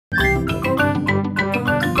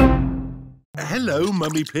Hello,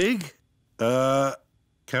 Mummy Pig.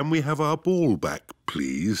 Can we have our ball back,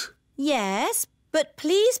 please? Yes, but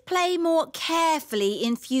please play more carefully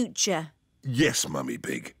in future. Yes, Mummy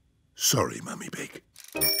Pig. Sorry, Mummy Pig.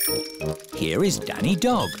 Here is Danny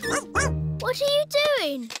Dog. What are you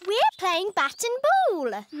doing? We're playing bat and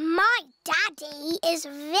ball. My daddy is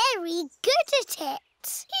very good at it.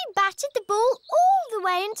 He batted the ball all the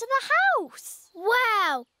way into the house.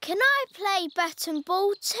 Wow! Can I play bat and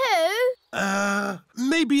ball too?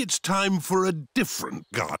 Maybe it's time for a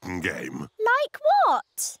different garden game. Like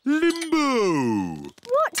what? Limbo!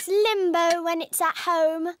 What's limbo when it's at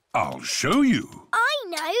home? I'll show you. I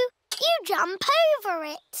know. You jump over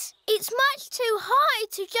it. It's much too high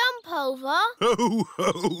to jump over. Ho,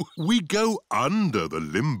 ho! We go under the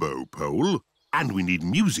limbo pole, and we need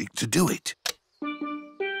music to do it.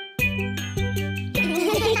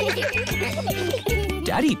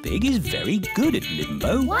 Daddy Pig is very good at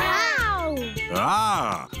limbo. Wow!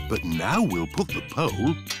 But now we'll put the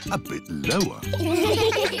pole a bit lower.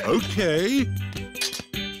 OK.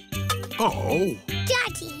 Oh.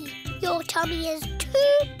 Daddy, your tummy is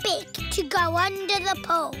too big to go under the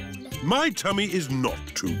pole. My tummy is not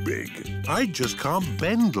too big. I just can't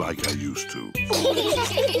bend like I used to.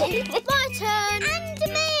 My turn. And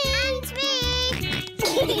me.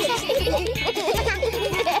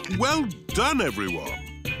 Well done, everyone.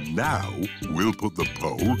 Now we'll put the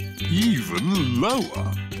pole even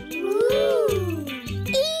lower. Ooh.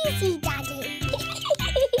 Easy, Daddy.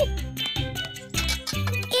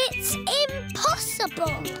 It's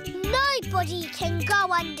impossible. Nobody can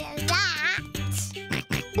go under that.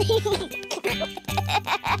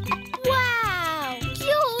 Wow!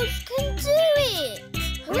 George can do it!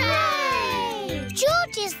 Hooray!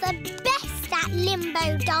 George is the best at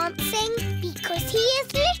limbo dancing because he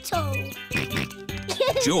is little.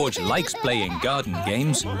 George likes playing garden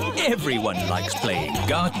games. Everyone likes playing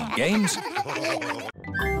garden games.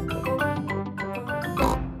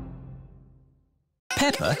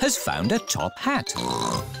 Peppa has found a top hat.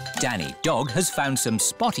 Danny Dog has found some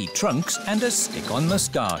spotty trunks and a stick-on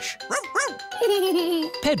moustache.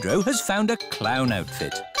 Pedro has found a clown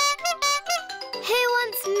outfit. Who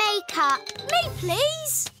wants makeup? Me,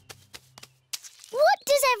 please. What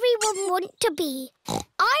does everyone want to be?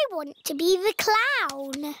 I want to be the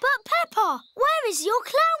clown. But, Peppa, where is your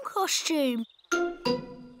clown costume?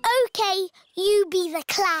 OK, you be the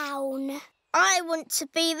clown. I want to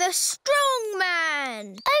be the strong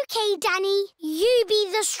man. OK, Danny, you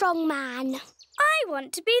be the strong man. I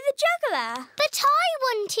want to be the juggler. But I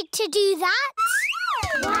wanted to do that.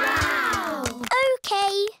 Wow!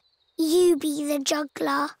 OK, you be the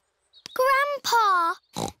juggler. Grandpa,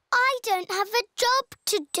 I don't have a job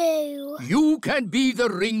to do. You can be the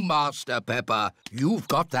ringmaster, Peppa. You've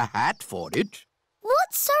got the hat for it.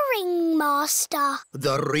 What's a ringmaster?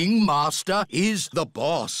 The ringmaster is the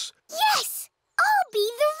boss. Yes! I'll be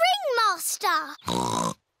the ringmaster.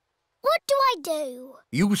 What do I do?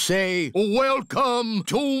 You say, "Welcome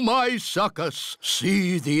to my circus.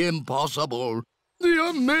 See the impossible, the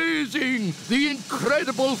amazing, the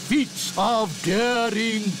incredible feats of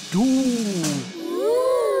daring do."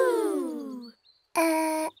 Ooh.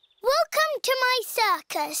 Welcome to my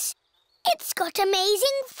circus. It's got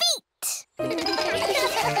amazing feet.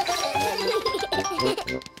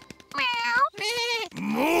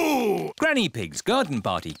 Moo! Granny Pig's garden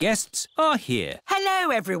party guests are here. Hello,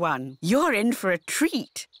 everyone. You're in for a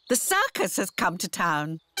treat. The circus has come to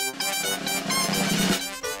town. Ladies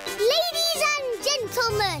and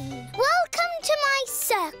gentlemen, welcome to my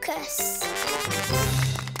circus.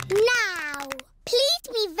 Now, please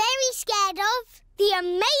be very scared of the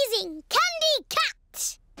amazing Candy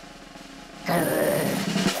Cat.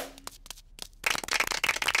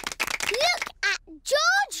 Look at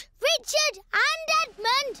George, Richard and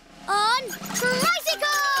Edmund on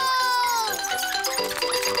tricycles!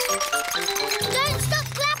 Don't stop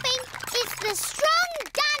clapping. It's the strong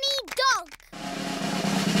Danny Dog.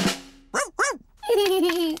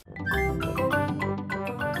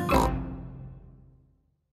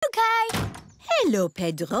 OK. Hello,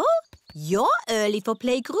 Pedro. You're early for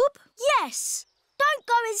playgroup? Yes. Don't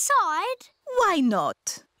go inside. Why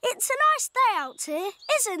not? It's a nice day out here,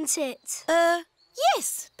 isn't it?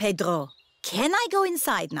 Yes, Pedro. Can I go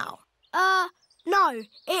inside now? No.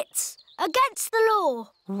 It's against the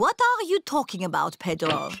law. What are you talking about,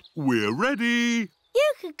 Pedro? We're ready.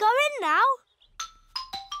 You could go in now.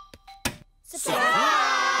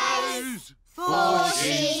 Surprise! For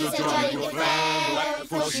she's a jolly good fellow,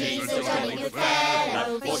 for she's a jolly good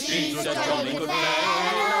fellow, for she's a jolly good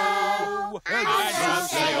fellow, and so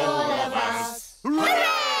say all of us.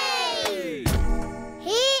 Hooray!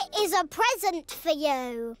 Here is a a present for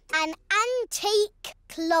you. An antique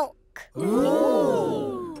clock.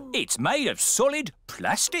 Ooh. It's made of solid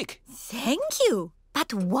plastic. Thank you.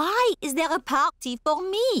 But why is there a party for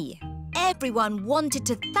me? Everyone wanted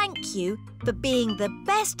to thank you for being the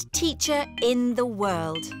best teacher in the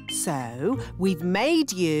world. So, we've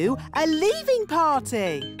made you a leaving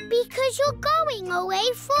party. Because you're going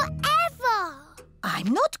away forever. I'm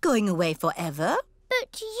not going away forever.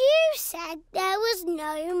 But you said there was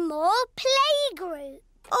no more playgroup.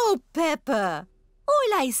 Oh, Peppa.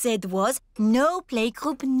 All I said was no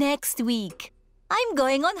playgroup next week. I'm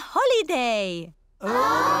going on holiday.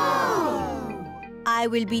 Oh! I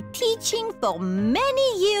will be teaching for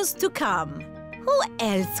many years to come. Who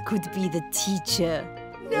else could be the teacher?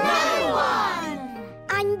 No one!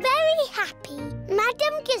 I'm very happy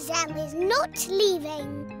Madame Gazelle is not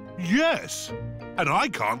leaving. Yes, and I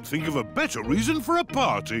can't think of a better reason for a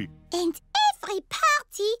party. And every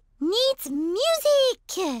party needs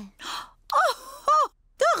music. Oh,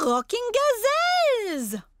 the rocking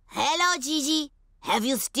gazelles! Hello, Gigi. Have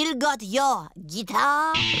you still got your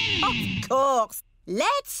guitar? Of course.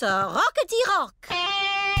 Let's rockety rock. Yeah,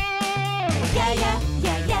 yeah,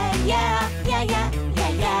 yeah, yeah, yeah, yeah, yeah,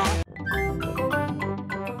 yeah, yeah.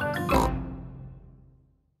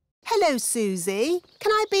 Hello, Suzy.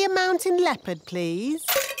 Can I be a mountain leopard, please?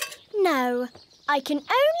 No, I can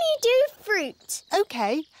only do fruit.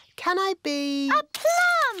 OK. Can I be... A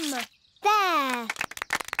plum! There.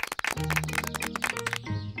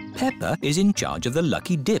 Peppa is in charge of the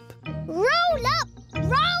lucky dip. Roll up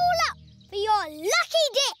for your lucky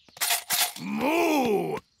dip.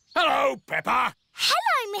 Moo! Hello, Peppa.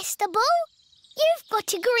 Hello, Mr. Bull. You've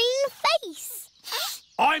got a green face.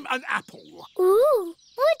 I'm an apple. Ooh,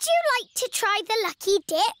 would you like to try the lucky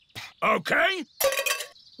dip? OK.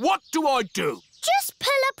 What do I do? Just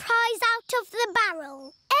pull a prize out of the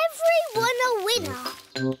barrel. Everyone a winner.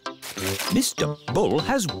 Mr. Bull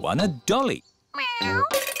has won a dolly. Meow.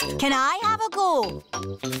 Can I have a go?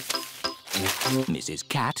 Mrs.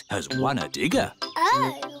 Cat has won a digger.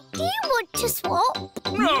 Oh, do you want to swap?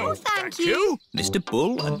 No, thank you. Mr.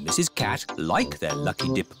 Bull and Mrs. Cat like their lucky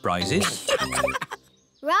dip prizes.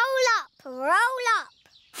 Roll up.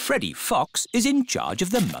 Freddie Fox is in charge of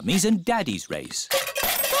the mummies and daddies race.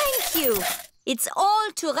 Thank you. It's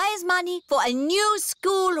all to raise money for a new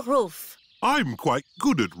school roof. I'm quite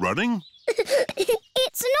good at running.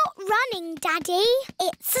 It's not running, Daddy.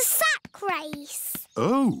 It's a sack race.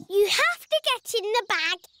 Oh. You have to get in the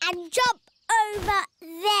bag and jump over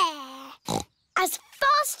there. As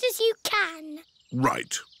fast as you can.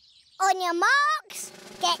 Right. On your marks,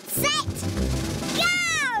 get set, go!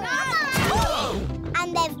 Oh.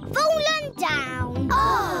 And they've fallen down.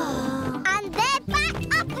 Oh. And they're back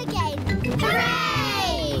up again.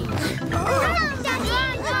 Hooray! Come on, Daddy!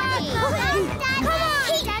 Come on, Daddy!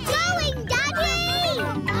 Keep going, Daddy!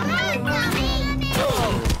 Come on, Daddy!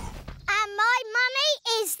 And my mummy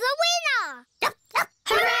is the winner!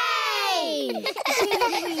 Hooray!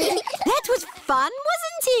 That was fun,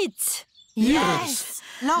 wasn't it? Yes.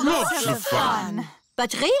 Lots of fun.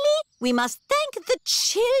 But really, we must thank the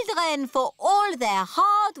children for all their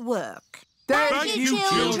hard work. Thank you,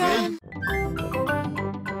 children.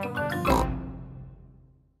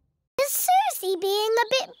 Is Suzy being a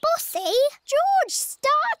bit bossy? George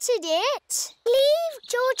started it. Leave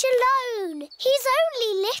George alone. He's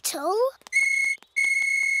only little.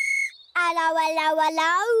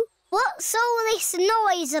 Hello. What's all this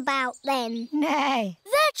noise about then? Nay.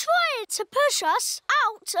 They're trying to push us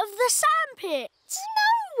out of the sandpit. No,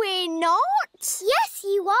 we're not. Yes,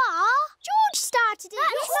 you are. George started it.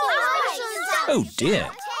 Oh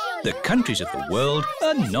dear, the countries of the world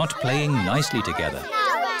are not playing nicely together.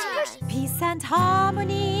 Peace and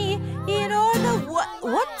harmony in all the...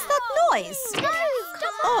 What's that noise?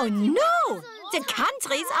 Oh, no! The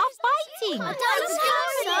countries are fighting. You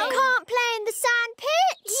can't play in the sand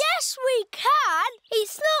pit. Yes, we can.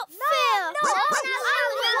 It's not fair.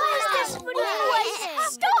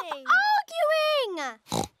 Stop arguing.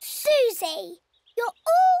 Suzy, you're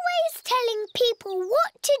always telling people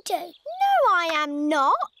what to do. No, I am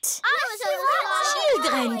not.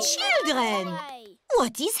 Children.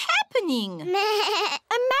 What is happening?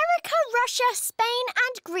 America, Russia, Spain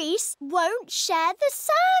and Greece won't share the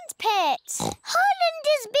sand pit. Holland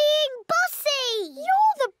is being bossy.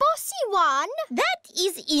 You're the bossy one. That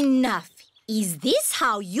is enough. Is this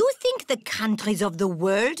how you think the countries of the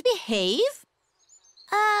world behave?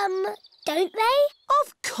 Don't they?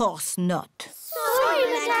 Of course not. Sorry,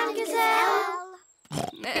 Madame Gazelle.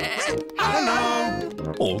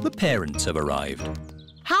 Hello. All the parents have arrived.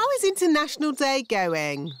 How is International Day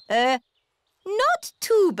going? Not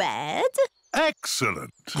too bad.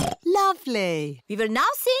 Excellent. Lovely. We will now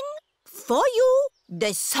sing for you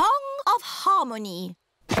the Song of Harmony.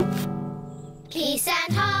 Peace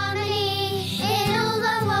and harmony in all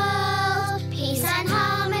the world. Peace and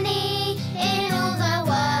harmony in all the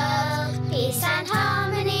world. Peace and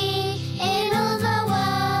harmony in all the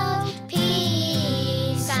world.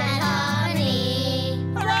 Peace and harmony.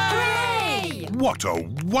 Hooray! What a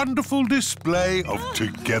wonderful display of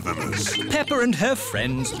togetherness. Peppa and her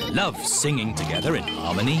friends love singing together in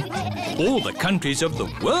harmony. All the countries of the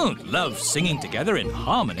world love singing together in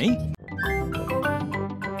harmony.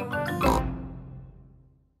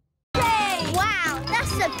 Wow,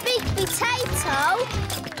 that's a big potato.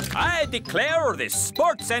 I declare this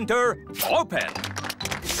sports centre open.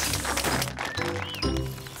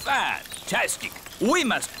 Fantastic! We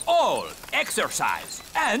must all exercise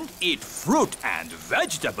and eat fruit and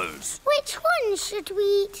vegetables. Which one should we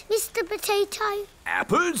eat, Mr. Potato?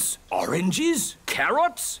 Apples, oranges,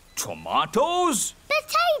 carrots, tomatoes.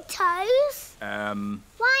 Potatoes?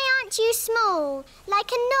 Why aren't you small,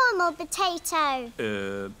 like a normal potato?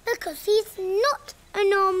 Because he's not a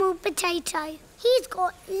normal potato. He's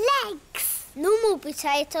got legs. Normal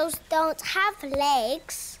potatoes don't have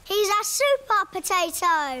legs. He's a super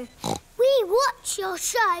potato. We watch your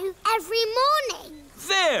show every morning.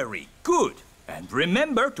 Very good. And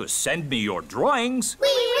remember to send me your drawings. We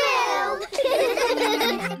will.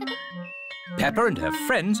 Peppa and her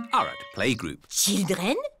friends are at playgroup.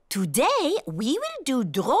 Children, today we will do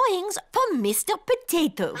drawings for Mr.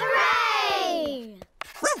 Potato. Hooray!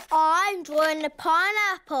 I'm drawing a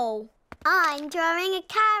pineapple. I'm drawing a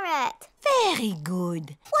carrot. Very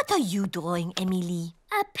good. What are you drawing, Emily?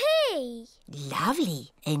 A pea.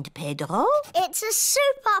 Lovely. And Pedro? It's a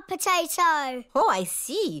super potato. Oh, I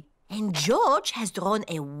see. And George has drawn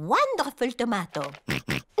a wonderful tomato.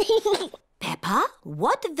 Peppa,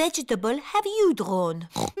 what vegetable have you drawn?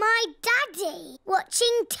 My daddy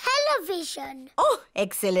watching television. Oh,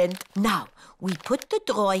 excellent. Now, we put the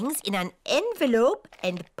drawings in an envelope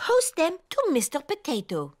and post them to Mr.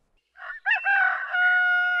 Potato.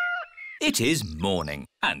 It is morning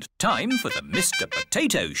and time for the Mr.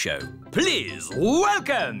 Potato Show. Please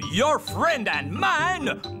welcome your friend and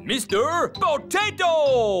mine, Mr.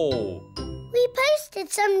 Potato! We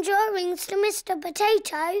posted some drawings to Mr.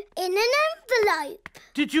 Potato in an envelope.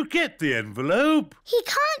 Did you get the envelope? He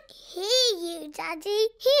can't hear you, Daddy.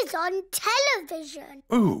 He's on television.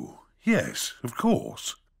 Oh, yes, of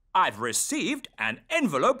course. I've received an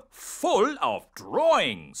envelope full of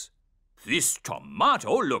drawings. This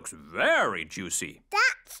tomato looks very juicy.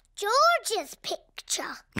 That's George's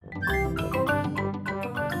picture.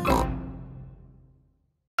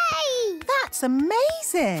 Hey! That's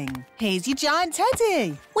amazing. Here's your giant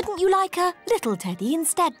teddy. Wouldn't you like a little teddy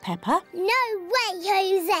instead, Peppa? No way,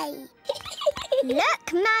 Jose.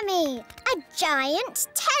 Look, Mummy, a giant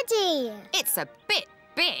teddy. It's a bit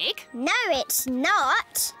big. No, it's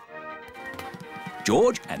not.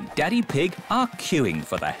 George and Daddy Pig are queuing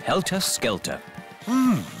for the helter-skelter.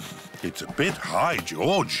 It's a bit high,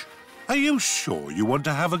 George. Are you sure you want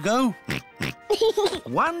to have a go?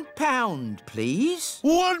 £1, please.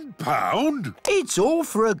 £1? It's all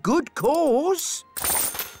for a good cause.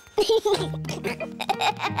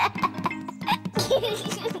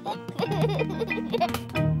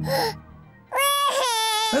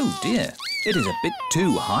 Oh dear, it is a bit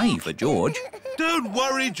too high for George. Don't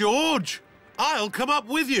worry, George. I'll come up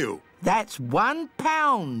with you. That's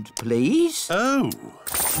 £1, please. Oh.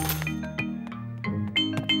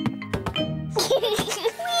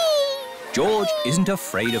 George isn't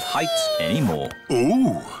afraid of heights anymore.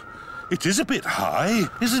 Ooh, it is a bit high,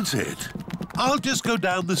 isn't it? I'll just go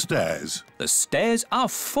down the stairs. The stairs are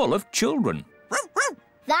full of children.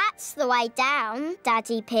 That's the way down,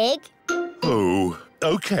 Daddy Pig. Oh,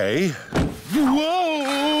 OK.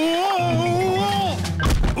 Whoa!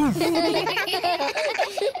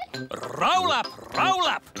 Roll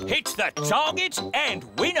up, hit the target and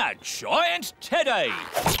win a giant teddy.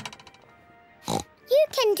 You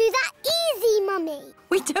can do that easy, Mummy.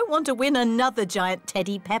 We don't want to win another giant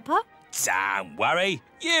teddy, Peppa. Don't worry,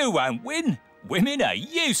 you won't win. Women are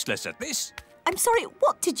useless at this. I'm sorry,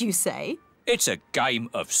 what did you say? It's a game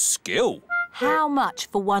of skill. How much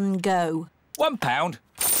for one go? £1.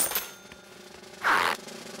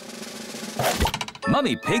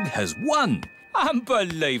 Mummy Pig has won.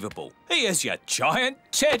 Unbelievable. Here's your giant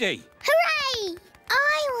teddy. Hooray!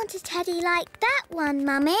 I want a teddy like that one,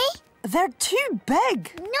 Mummy. They're too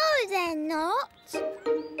big. No, they're not.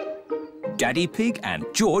 Daddy Pig and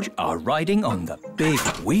George are riding on the big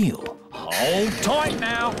wheel. Hold tight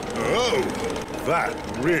now. Oh, That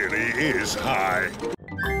really is high.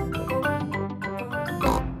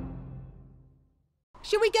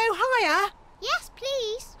 Shall we go higher? Yes,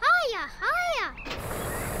 please. Higher, higher.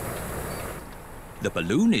 The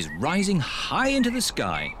balloon is rising high into the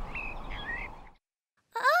sky.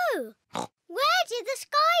 Oh, where did the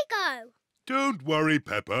sky go? Don't worry,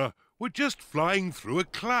 Peppa. We're just flying through a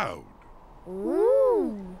cloud.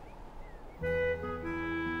 Ooh.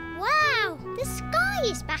 Wow, the sky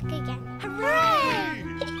is back again. Hooray!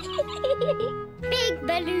 Big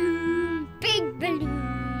balloon,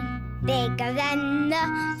 bigger than the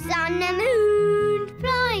sun and moon,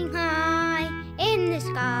 flying high in the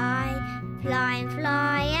sky, fly and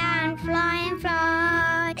fly and fly and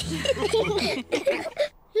fly.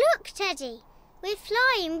 Look, Teddy, we're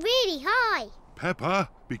flying really high. Peppa,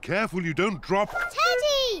 be careful you don't drop...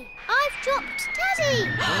 Teddy! I've dropped Teddy!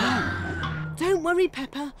 Don't worry,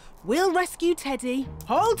 Peppa. We'll rescue Teddy.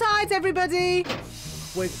 Hold tight, everybody.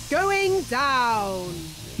 We're going down.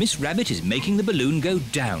 Miss Rabbit is making the balloon go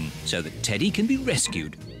down so that Teddy can be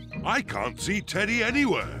rescued. I can't see Teddy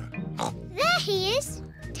anywhere. There he is.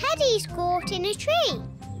 Teddy's caught in a tree.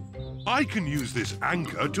 I can use this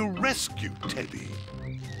anchor to rescue Teddy.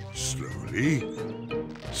 Slowly,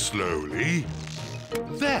 slowly.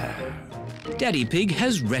 There. Daddy Pig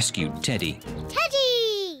has rescued Teddy.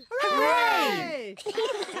 Teddy! Hooray!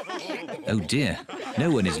 Oh dear,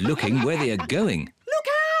 no one is looking where they are going. Look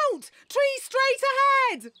out! Tree straight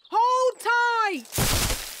ahead! Hold tight!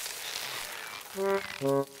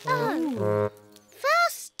 Oh.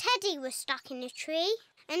 First Teddy was stuck in a tree,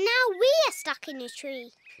 and now we are stuck in a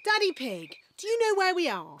tree. Daddy Pig, do you know where we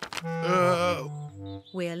are?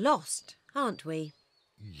 We're lost, aren't we?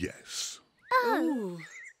 Yes. Oh.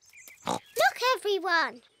 Look,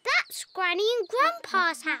 everyone. That's Granny and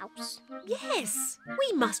Grandpa's house. Yes,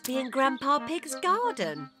 we must be in Grandpa Pig's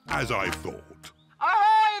garden. As I thought.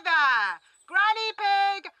 Ahoy there! Granny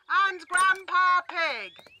Pig and Grandpa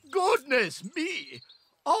Pig. Goodness me!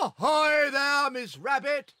 Ahoy there, Miss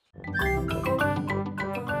Rabbit!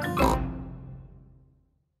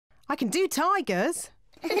 I can do tigers.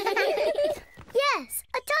 Yes,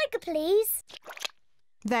 a tiger, please.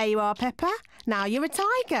 There you are, Peppa. Now you're a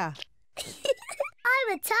tiger. I'm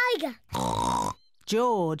a tiger.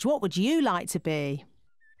 George, what would you like to be?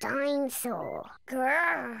 Dinosaur.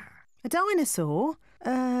 Grrr. A dinosaur?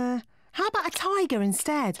 How about a tiger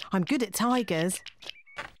instead? I'm good at tigers.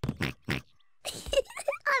 I'm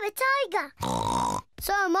a tiger.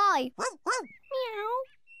 So am I. Meow.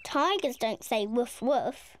 Tigers don't say woof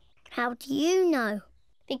woof. How do you know?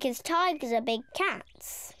 Because tigers are big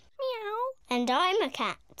cats. Meow. And I'm a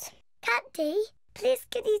cat. Catty, please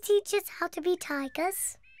can you teach us how to be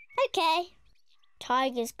tigers? OK.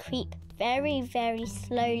 Tigers creep very, very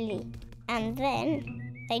slowly. And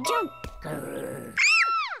then they jump.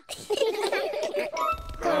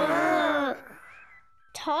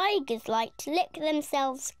 Tigers like to lick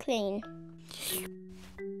themselves clean.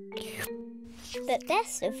 But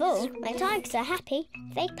best of all, when tigers are happy,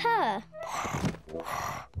 they purr.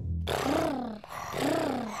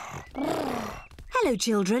 Hello,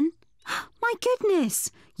 children. My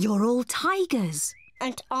goodness, you're all tigers.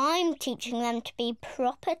 And I'm teaching them to be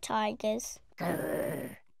proper tigers.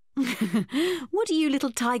 What do you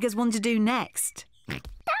little tigers want to do next?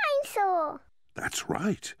 Dinosaur! That's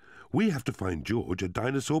right. We have to find George a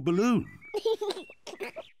dinosaur balloon.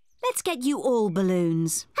 Let's get you all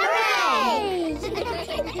balloons. Hooray!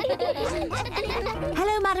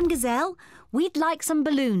 Hello, Madam Gazelle. We'd like some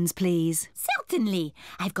balloons, please. Certainly.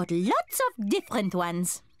 I've got lots of different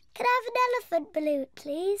ones. Can I have an elephant balloon,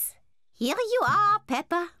 please? Here you are,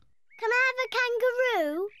 Peppa. Can I have a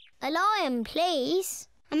kangaroo? A lion, please.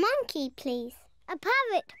 A monkey, please. A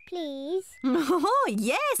parrot, please. Oh,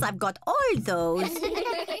 yes, I've got all those.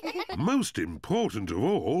 Most important of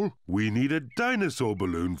all, we need a dinosaur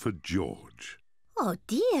balloon for George. Oh,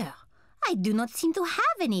 dear. I do not seem to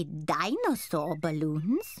have any dinosaur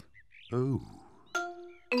balloons. Oh.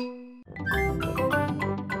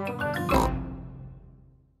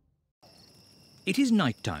 It is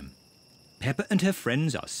night time. Peppa and her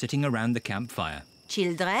friends are sitting around the campfire.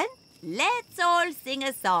 Children, let's all sing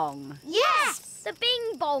a song. Yes! The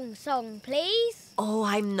Bing Bong song, please. Oh,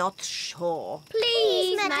 I'm not sure.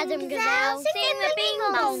 Please, Madam Gazelle, sing the Bing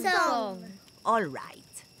Bong song. All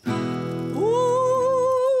right.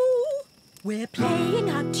 Ooh, we're playing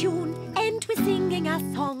a tune and we're singing a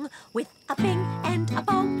song with a bing and a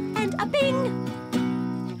bong and a bing.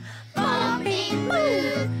 Bong, bing,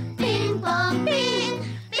 boo. Bing, bong, bing.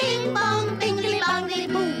 Bing, bong, bingly, bongly,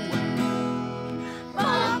 boo.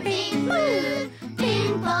 Bong, bing, boo.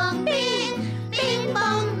 Bing, bong, bing. Bing,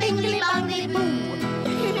 bong, bingly, bongly, boo.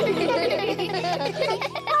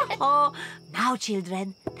 Now,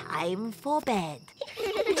 children, time for bed.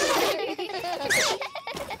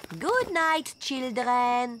 Good night,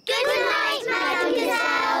 children. Good night, Madam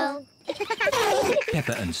Gazelle.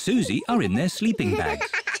 Peppa and Suzy are in their sleeping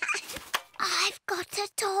bags. I've got a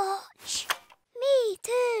torch. Me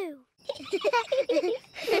too.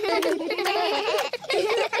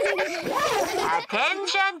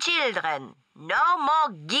 Attention, children. No more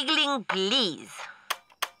giggling, please.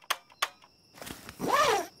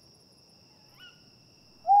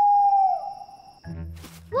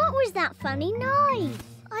 What was that funny noise?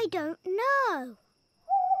 I don't know.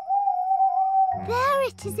 There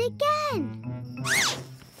it is again.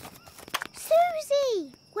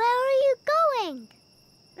 Suzy, where are you going?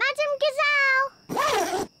 Madam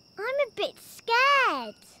Gazelle! I'm a bit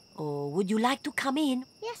scared. Oh, would you like to come in?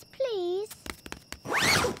 Yes, please.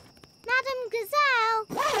 Madam Gazelle,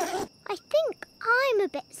 I think I'm a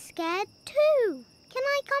bit scared too. Can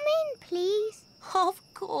I come in, please? Of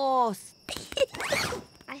course.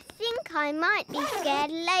 I think I might be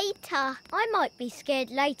scared later. I might be scared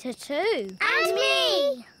later too. And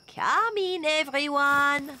me! Come in,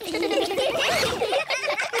 everyone. Can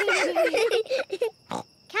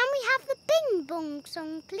we have the Bing Bong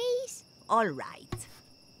song, please? All right.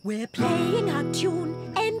 We're playing a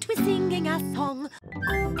tune and we're singing a song.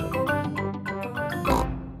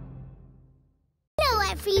 Hello,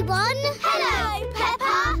 everyone. Hello,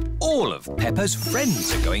 Peppa. All of Peppa's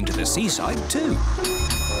friends are going to the seaside too.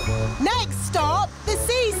 Next stop, the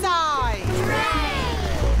seaside. Hooray!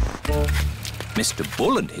 Mr.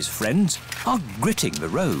 Bull and his friends are gritting the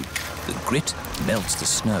road. The grit melts the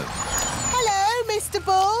snow. Hello, Mr.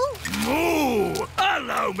 Bull. Moo!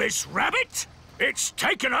 Hello, Miss Rabbit. It's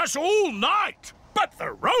taken us all night, but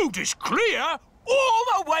the road is clear all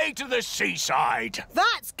the way to the seaside.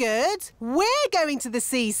 That's good. We're going to the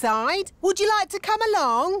seaside. Would you like to come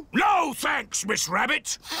along? No, thanks, Miss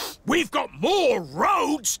Rabbit. We've got more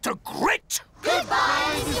roads to grit.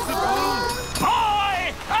 Goodbye, Mr. Bull.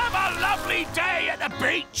 Bye! Have a lovely day at the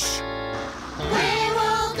beach. We're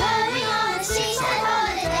all going on a seaside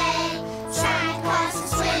holiday. Sandcastles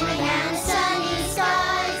swimming and sunny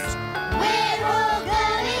skies. We're all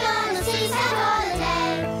going on a seaside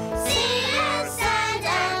holiday. Sea and sand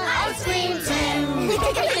and ice cream too.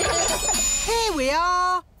 Here we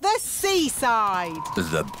are, the seaside.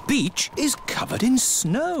 The beach is covered in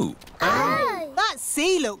snow. Oh. That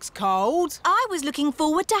sea looks cold. I was looking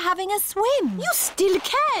forward to having a swim. You still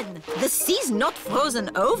can. The sea's not frozen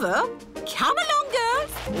over. Come along,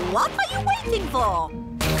 girls. What are you waiting for?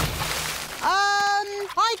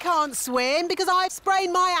 I can't swim because I've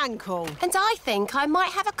sprained my ankle. And I think I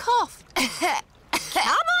might have a cough. Come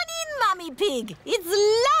on in, Mummy Pig. It's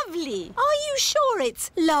lovely. Are you sure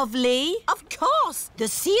it's lovely? Of course. The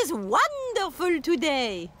sea is wonderful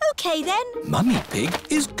today. OK, then. Mummy Pig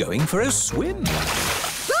is going for a swim.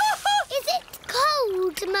 Is it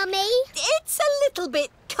cold, Mummy? It's a little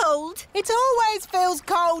bit cold. It always feels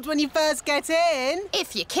cold when you first get in.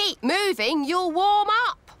 If you keep moving, you'll warm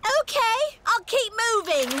up. OK, I'll keep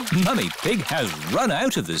moving. Mummy Pig has run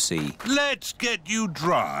out of the sea. Let's get you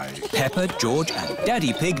dry. Peppa, George and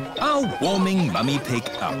Daddy Pig are warming Mummy Pig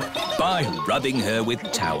up by rubbing her with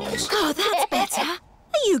towels. Oh, that's better.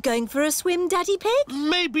 Are you going for a swim, Daddy Pig?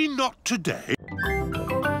 Maybe not today.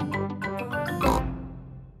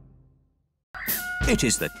 It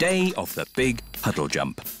is the day of the big puddle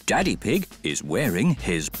jump. Daddy Pig is wearing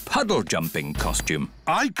his puddle jumping costume.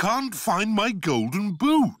 I can't find my golden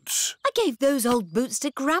boots. I gave those old boots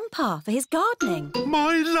to Grandpa for his gardening.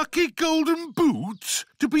 My lucky golden boots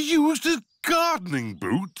to be used as gardening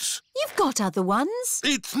boots. You've got other ones.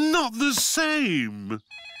 It's not the same.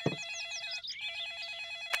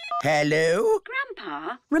 Hello?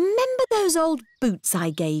 Grandpa? Remember those old boots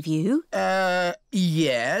I gave you?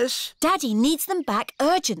 Yes. Daddy needs them back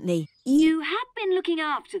urgently. You have been looking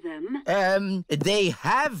after them. They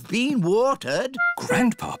have been watered.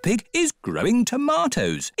 Grandpa Pig is growing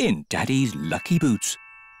tomatoes in Daddy's lucky boots.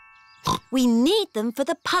 We need them for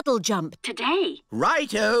the puddle jump. Today.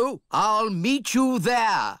 Righto, I'll meet you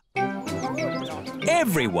there.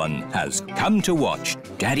 Everyone has come to watch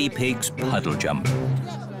Daddy Pig's puddle jump.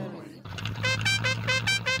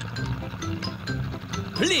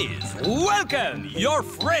 Please welcome your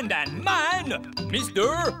friend and mine,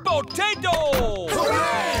 Mr. Potato!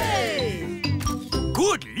 Hooray!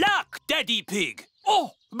 Good luck, Daddy Pig.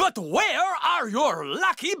 Oh, but where are your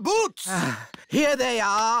lucky boots? Here they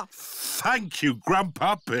are. Thank you,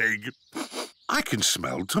 Grandpa Pig. I can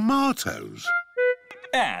smell tomatoes.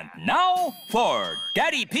 And now for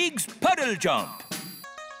Daddy Pig's puddle jump.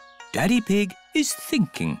 Daddy Pig is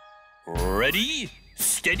thinking. Ready,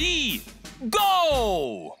 steady,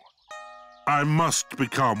 go! I must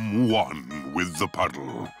become one with the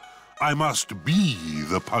puddle. I must be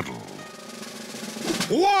the puddle.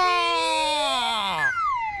 Wah!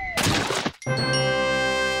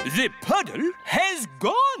 The puddle has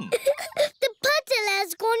gone. The puddle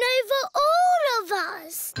has gone over all of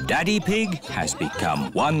us. Daddy Pig has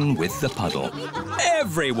become one with the puddle.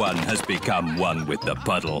 Everyone has become one with the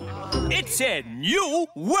puddle. It's a new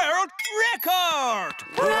world record!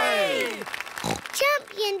 Hooray!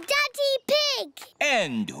 Champion Daddy Pig!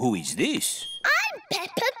 And who is this? I'm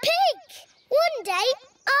Peppa Pig. One day,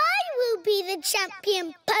 I will be the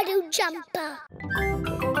champion puddle jumper.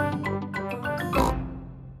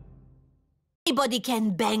 Anybody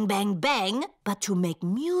can bang, bang, bang, but to make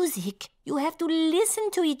music, you have to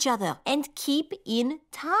listen to each other and keep in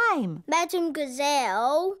time. Madam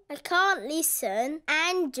Gazelle, I can't listen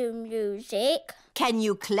and do music. Can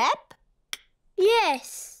you clap?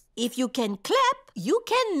 Yes. If you can clap, you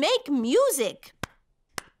can make music.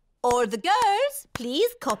 All the girls,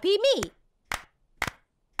 please copy me.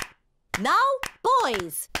 Now,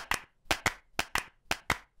 boys.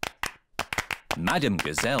 Madam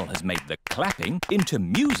Gazelle has made the clapping into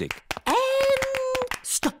music. And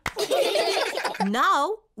stop.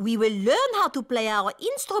 Now, we will learn how to play our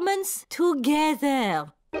instruments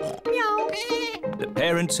together. Meow. The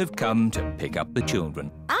parents have come to pick up the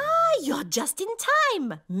children. You're just in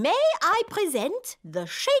time. May I present the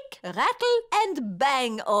Shake, Rattle and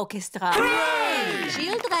Bang Orchestra. Hooray!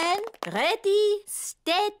 Children, ready,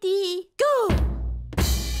 steady, go!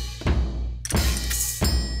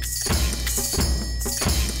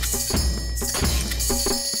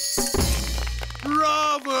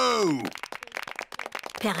 Bravo!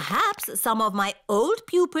 Perhaps some of my old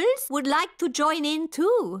pupils would like to join in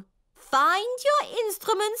too. Find your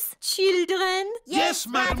instruments, children. Yes,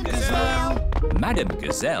 Madam Gazelle. Madam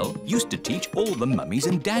Gazelle used to teach all the mummies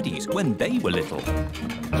and daddies when they were little.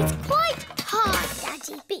 It's quite hard,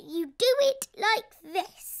 Daddy, but you do it like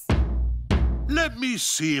this. Let me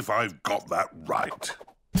see if I've got that right.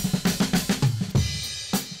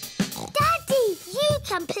 Daddy, you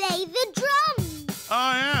can play the drums.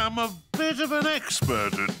 I am a bit of an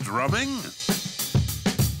expert at drumming.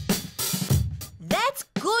 That's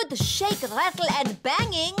good shake, rattle and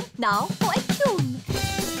banging. Now for a tune.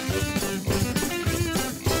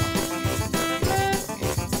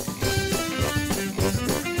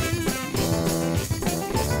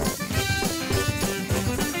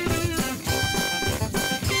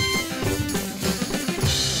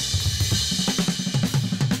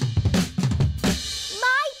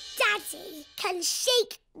 My daddy can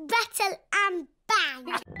shake, rattle and bang.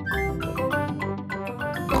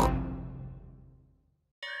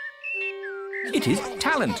 It is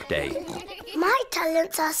Talent Day. My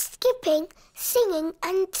talents are skipping, singing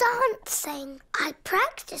and dancing. I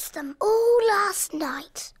practiced them all last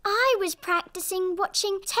night. I was practicing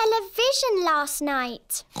watching television last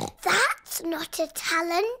night. That's not a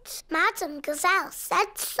talent. Madam Gazelle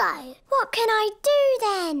said so. What can I do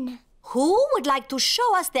then? Who would like to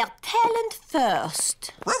show us their talent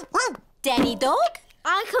first? Danny Dog?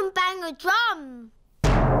 I can bang a drum.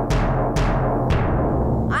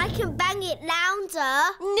 I can bang it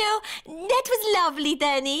louder. No, that was lovely,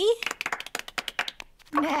 Danny.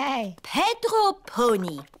 Nay. Pedro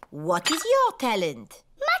Pony, what is your talent?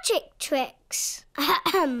 Magic tricks.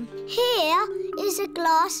 Here is a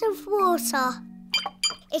glass of water.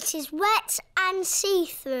 It is wet and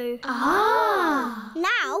see-through. Ah.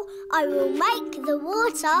 Now I will make the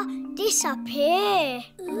water disappear.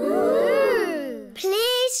 Ooh.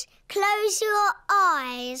 Please close your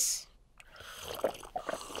eyes.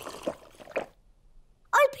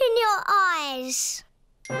 Open your eyes.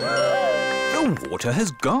 The water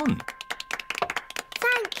has gone.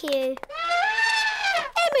 Thank you.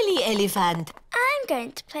 Emily Elephant. I'm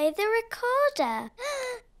going to play the recorder.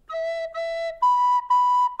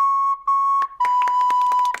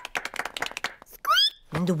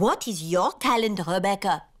 And what is your talent,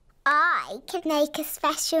 Rebecca? I can make a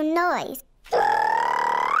special noise.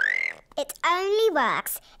 It only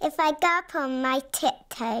works if I go up on my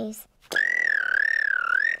tiptoes.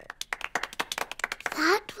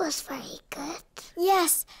 That was very good.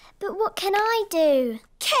 Yes, but what can I do?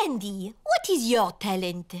 Candy, what is your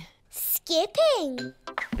talent? Skipping.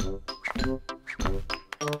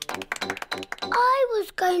 I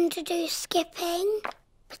was going to do skipping,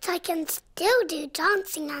 but I can still do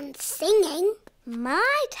dancing and singing.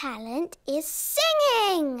 My talent is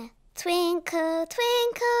singing. Twinkle,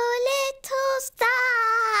 twinkle, little star.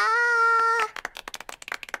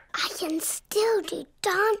 I can still do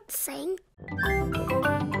dancing.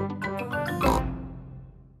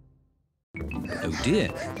 Oh dear,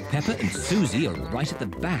 Peppa and Suzy are right at the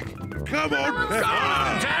back. Come on,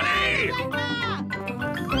 Peppa! Daddy!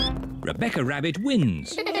 Rebecca Rabbit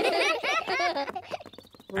wins.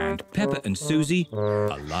 And Peppa and Suzy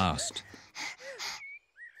are last.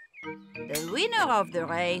 The winner of the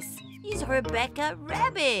race is Rebecca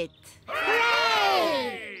Rabbit.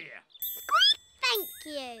 Hooray! Thank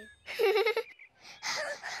you.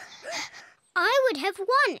 I would have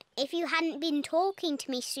won if you hadn't been talking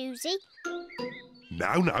to me, Suzy.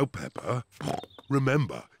 Now, Peppa.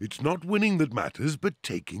 Remember, it's not winning that matters, but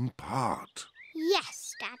taking part.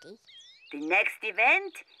 Yes, Daddy. The next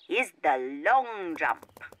event is the long jump.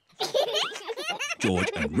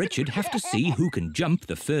 George and Richard have to see who can jump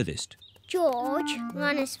the furthest. George,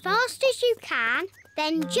 run as fast as you can,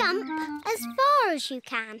 then jump as far as you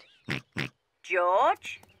can.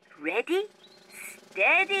 George, ready,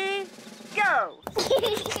 steady, go!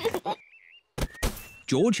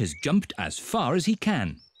 George has jumped as far as he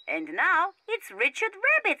can. And now it's Richard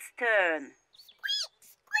Rabbit's turn.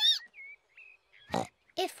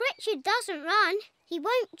 If Richard doesn't run, he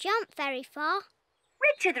won't jump very far.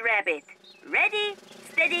 Richard Rabbit, ready,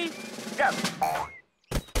 steady, go!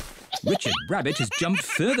 Richard Rabbit has jumped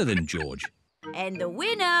further than George. And the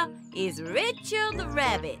winner is Richard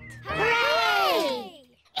Rabbit. Hooray!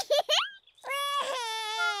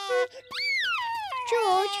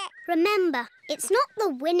 George, remember, it's not the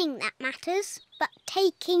winning that matters, but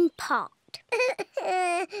taking part.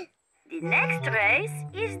 The next race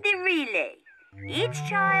is the relay. Each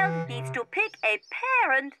child needs to pick a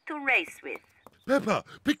parent to race with. Peppa,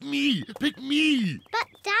 pick me! Pick me! But,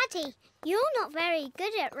 Daddy, you're not very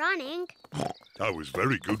good at running. I was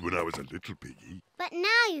very good when I was a little piggy. But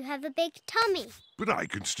now you have a big tummy. But I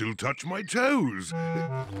can still touch my toes.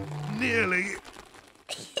 Nearly.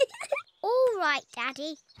 All right,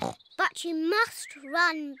 Daddy. But you must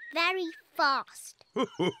run very fast.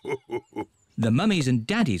 The mummies and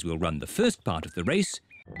daddies will run the first part of the race.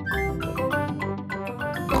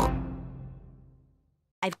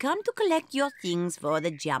 I've come to collect your things for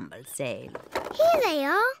the jumble sale. Here they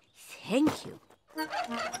are. Thank you.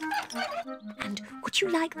 And would you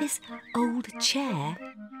like this old chair?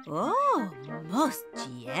 Oh, most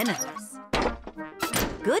generous.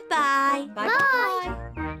 Goodbye. Bye.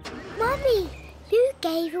 Mummy, you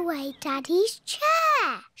gave away Daddy's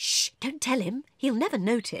chair. Shh, don't tell him. He'll never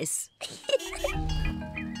notice.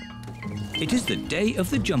 It is the day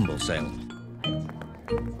of the jumble sale.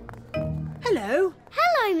 Hello.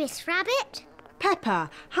 Hello, Miss Rabbit. Peppa,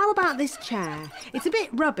 how about this chair? It's a bit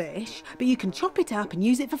rubbish, but you can chop it up and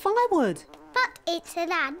use it for firewood. But it's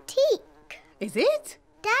an antique. Is it?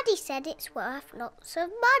 Daddy said it's worth lots of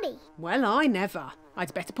money. Well, I never.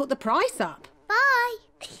 I'd better put the price up. Bye.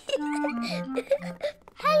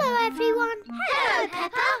 Hello, everyone. Hello,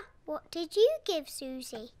 Peppa. What did you give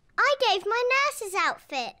Suzy? I gave my nurse's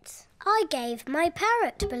outfit. I gave my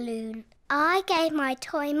parrot balloon. I gave my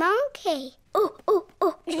toy monkey. Oh, oh,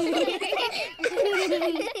 oh.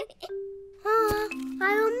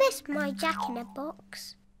 I will miss my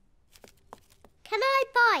Jack-in-a-Box. Can I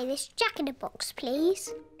buy this Jack-in-a-Box,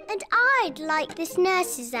 please? And I'd like this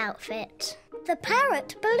nurse's outfit. The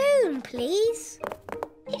parrot balloon, please.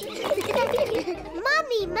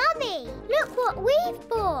 Mummy, look what we've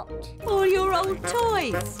bought. All your old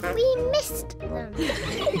toys. We missed them.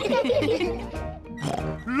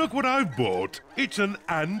 Look what I've bought. It's an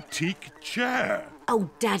antique chair. Oh,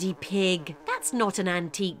 Daddy Pig, that's not an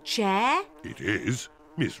antique chair. It is.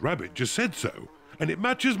 Miss Rabbit just said so. And it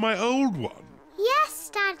matches my old one.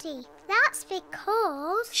 Yes, Daddy. That's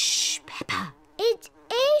because... Shh, Peppa. It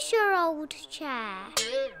is your old chair.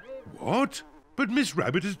 What? But Miss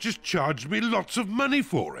Rabbit has just charged me lots of money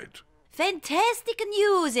for it. Fantastic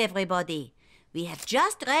news, everybody. We have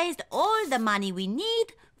just raised all the money we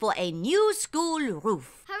need for a new school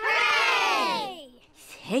roof. Hooray!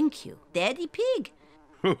 Thank you, Daddy Pig.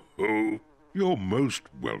 Ho, ho. You're most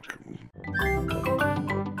welcome.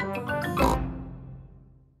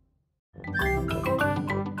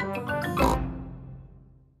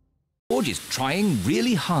 George is trying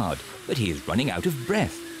really hard, but he is running out of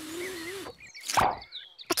breath.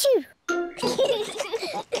 Achoo!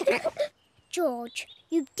 George,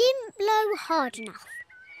 you didn't blow hard enough.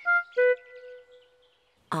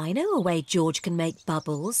 I know a way George can make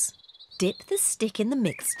bubbles. Dip the stick in the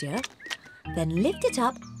mixture, then lift it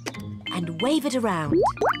up and wave it around.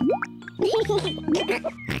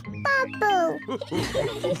 Bubble!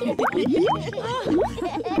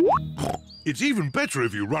 It's even better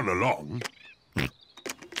if you run along.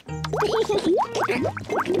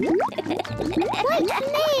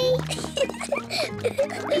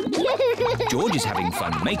 George is having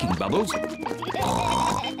fun making bubbles.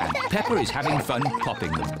 And Peppa is having fun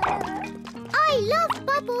popping them. I love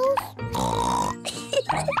bubbles.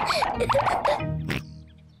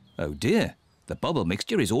 Oh dear, the bubble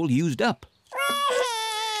mixture is all used up.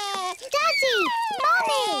 Daddy!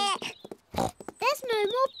 Mummy! There's no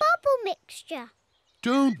more bubble mixture.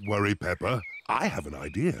 Don't worry, Peppa. I have an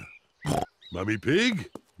idea. Mummy Pig,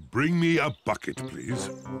 bring me a bucket, please.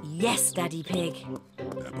 Yes, Daddy Pig.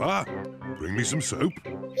 Peppa, bring me some soap.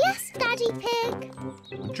 Yes, Daddy Pig.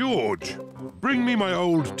 George, bring me my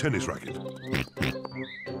old tennis racket. A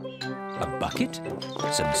bucket?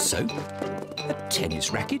 Some soap? A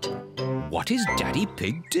tennis racket? What is Daddy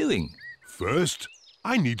Pig doing? First,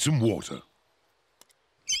 I need some water.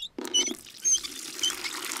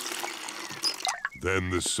 Then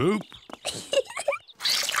the soap.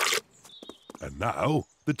 And now,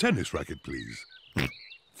 the tennis racket, please.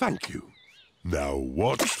 Thank you. Now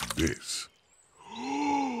watch this.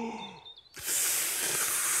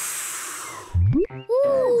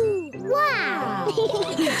 Ooh, wow!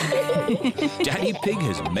 Daddy Pig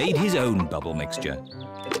has made his own bubble mixture.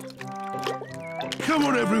 Come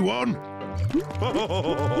on, everyone.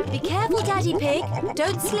 Be careful, Daddy Pig.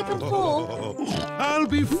 Don't slip and fall. I'll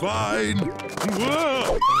be fine.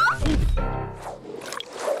 Whoa.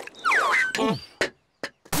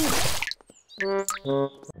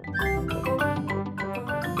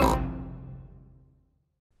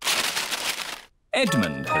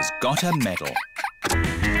 Edmund has got a medal.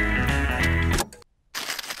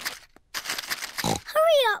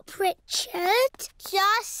 Hurry up, Richard.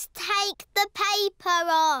 Just take the paper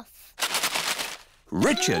off.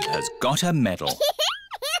 Richard has got a medal.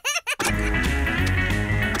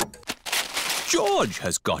 George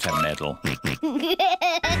has got a medal.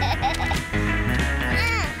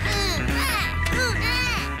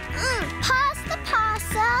 Pass the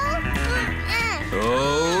parcel.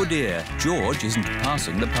 Oh dear, George isn't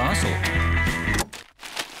passing the parcel.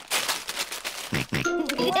 No,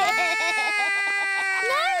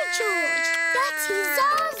 George. That is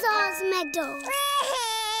Zaza's medal.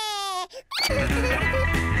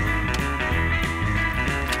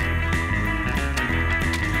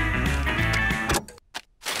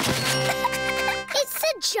 It's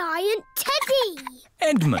a giant teddy.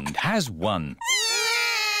 Edmund has won.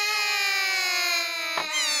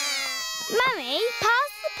 Mummy,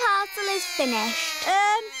 pass the parcel is finished.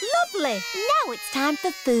 Lovely. Now it's time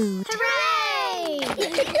for food. Hooray!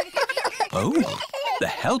 Oh, the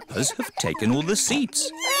helpers have taken all the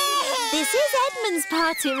seats. This is Edmund's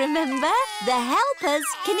party, remember? The helpers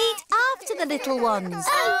can eat after the little ones.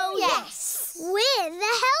 Oh, yes. We're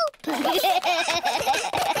the helpers.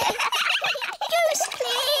 Juice,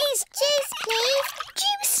 please. Juice, please.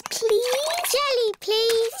 Juice, please. Jelly,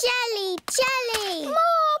 please. Jelly, jelly.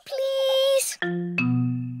 More, please.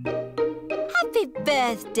 Happy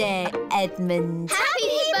birthday, Edmund.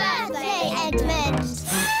 Happy birthday, Edmund.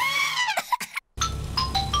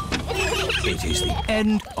 It is the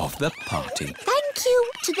end of the party. Thank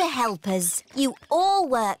you to the helpers. You all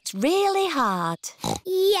worked really hard.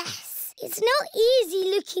 Yes. It's not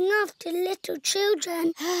easy looking after little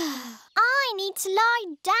children. I need to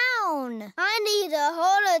lie down. I need a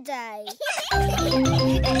holiday.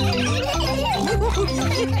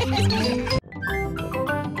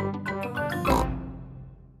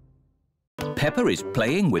 Peppa is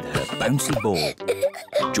playing with her bouncy ball.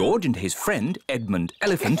 George and his friend, Edmund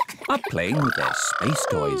Elephant, are playing with their space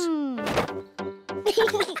toys.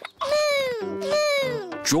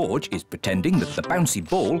 George is pretending that the bouncy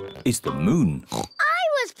ball is the moon. I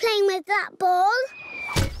was playing with that ball.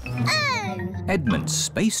 Oh! Edmund's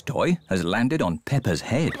space toy has landed on Peppa's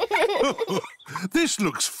head. This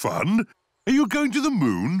looks fun. Are you going to the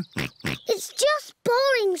moon? It's just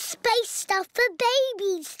boring space stuff for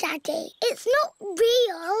babies, Daddy. It's not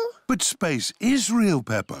real. But space is real,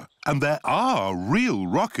 Peppa. And there are real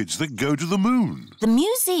rockets that go to the moon. The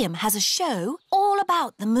museum has a show all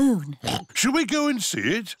about the moon. Shall we go and see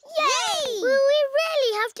it? Yay! Will we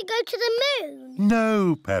really have to go to the moon?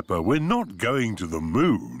 No, Peppa, we're not going to the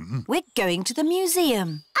moon. We're going to the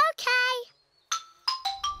museum. OK.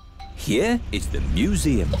 Here is the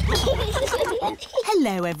museum.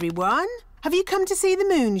 Hello, everyone. Have you come to see the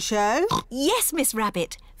moon show? Yes, Miss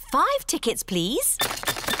Rabbit. 5 tickets, please.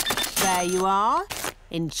 There you are.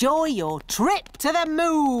 Enjoy your trip to the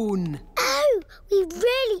moon. Oh, we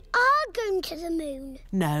really are going to the moon.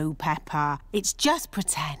 No, Peppa. It's just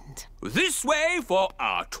pretend. This way for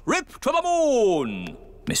our trip to the moon.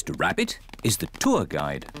 Mr. Rabbit is the tour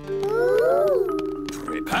guide. Ooh.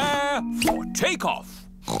 Trip Prepare for takeoff.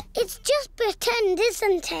 It's just pretend,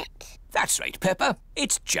 isn't it? That's right, Peppa.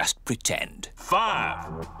 It's just pretend.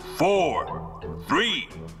 5, 4, 3,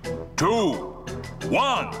 2,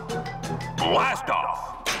 1. Blast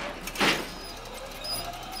off!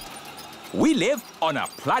 We live on a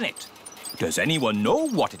planet. Does anyone know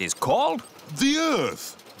what it is called? The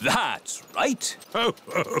Earth. That's right. Oh,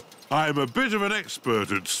 I'm a bit of an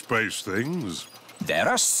expert at space things. There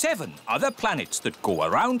are 7 other planets that go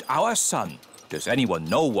around our sun. Does anyone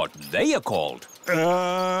know what they are called?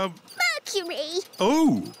 Mercury,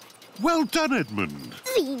 Oh, well done, Edmund.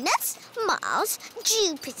 Venus, Mars,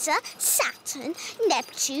 Jupiter, Saturn,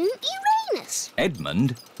 Neptune, Uranus.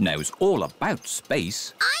 Edmund knows all about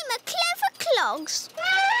space. I'm a clever clogs.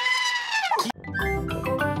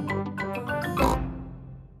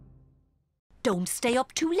 Don't stay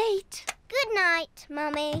up too late. Good night,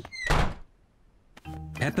 Mummy.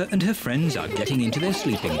 Peppa and her friends are getting into their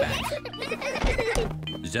sleeping bags.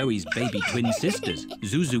 Zoe's baby twin sisters,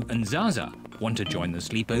 Zuzu and Zaza, want to join the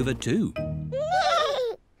sleepover too.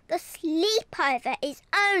 The sleepover is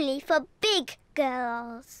only for big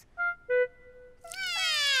girls.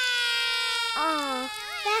 Oh,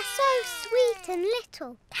 they're so sweet and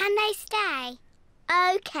little. Can they stay?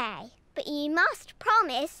 OK, but you must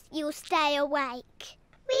promise you'll stay awake.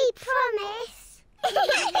 We promise.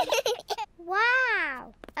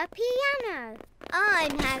 Wow, a piano.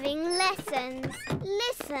 I'm having lessons.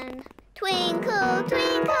 Listen. Twinkle,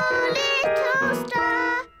 twinkle, little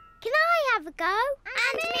star. Can I have a go?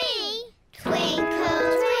 And me.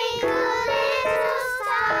 Twinkle, twinkle, little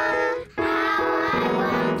star. How I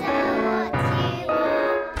wonder what you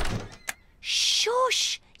are.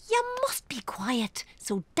 Shush! You must be quiet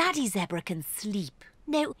so Daddy Zebra can sleep.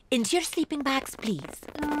 Now, into your sleeping bags, please.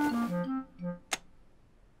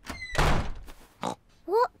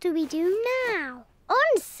 What do we do now?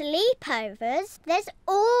 On sleepovers, there's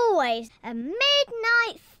always a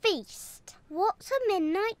midnight feast. What's a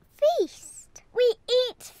midnight feast? We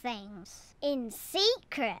eat things in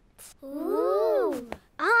secret. Ooh!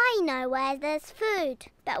 I know where there's food,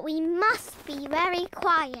 but we must be very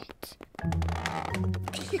quiet.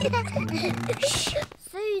 Shh,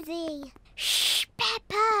 Suzy. Shh,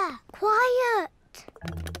 Peppa. Quiet.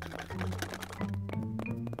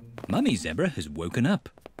 Mummy Zebra has woken up.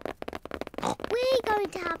 We're going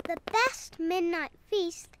to have the best midnight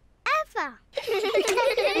feast ever.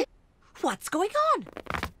 What's going on?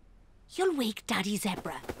 You'll wake Daddy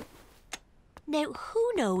Zebra. Now,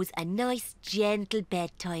 who knows a nice, gentle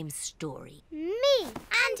bedtime story? Me.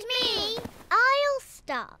 And me. I'll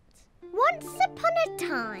start. Once upon a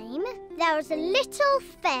time, there was a little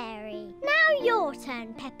fairy. Now your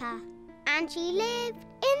turn, Peppa. And she lived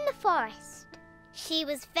in the forest. She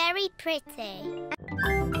was very pretty. Can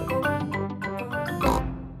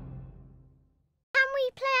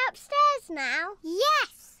we play upstairs now?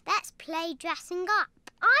 Yes, let's play dressing up.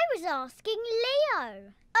 I was asking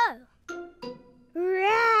Leo. Oh.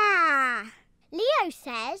 Rah! Leo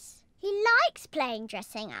says he likes playing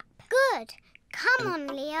dressing up. Good. Come on,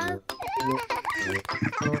 Leo.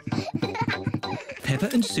 Peppa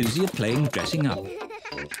and Suzy are playing dressing up.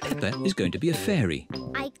 Peppa is going to be a fairy.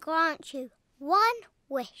 I grant you one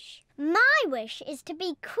wish. My wish is to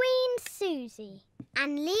be Queen Suzy,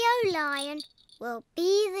 and Leo Lion will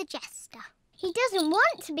be the jester. He doesn't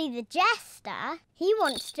want to be the jester. He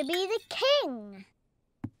wants to be the king.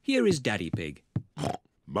 Here is Daddy Pig.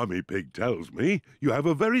 Mummy Pig tells me you have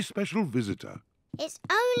a very special visitor. It's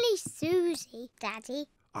only Suzy, Daddy.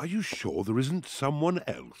 Are you sure there isn't someone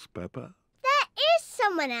else, Peppa? There is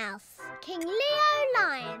someone else. King Leo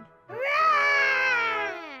Lion.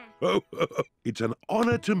 Oh, it's an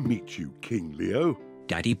honour to meet you, King Leo.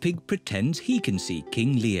 Daddy Pig pretends he can see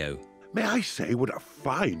King Leo. May I say what a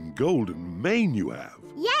fine golden mane you have?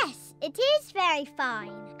 Yes, it is very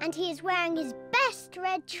fine. And he is wearing his best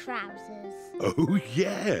red trousers. Oh,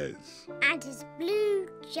 yes. And his blue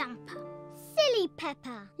jumper. Silly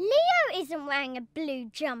Peppa. Leo isn't wearing a blue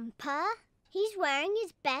jumper. He's wearing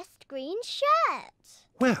his best green shirt.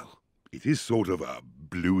 Well, it is sort of a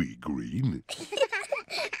bluey green.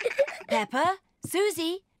 Peppa,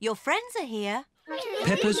 Suzy, your friends are here.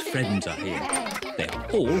 Peppa's friends are here. They're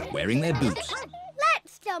all wearing their boots.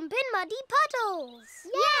 Let's jump in muddy puddles.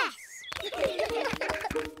 Yes.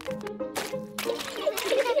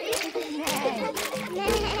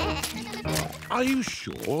 Are you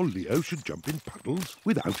sure Leo should jump in puddles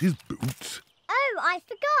without his boots? Oh, I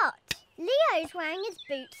forgot. Leo's wearing his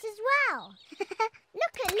boots as well.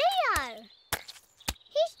 Look at Leo.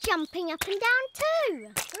 He's jumping up and down too.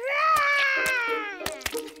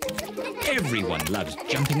 Everyone loves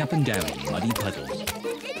jumping up and down in muddy puddles.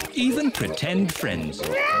 Even pretend friends.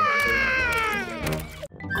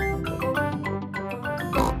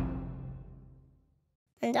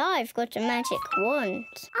 And I've got a magic wand.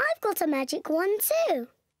 I've got a magic wand too.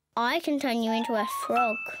 I can turn you into a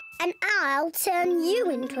frog. And I'll turn you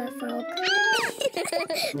into a frog.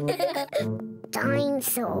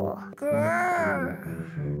 Dinosaur.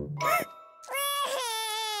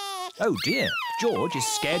 Oh dear, George is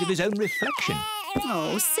scared of his own reflection.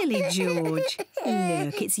 Oh, silly George.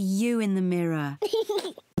 Look, it's you in the mirror.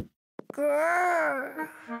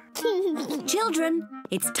 Children,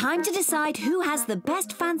 it's time to decide who has the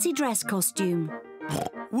best fancy dress costume.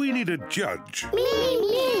 We need a judge.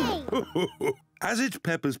 Me! As it's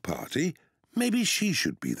Peppa's party, maybe she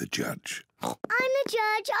should be the judge. I'm the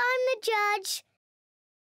judge.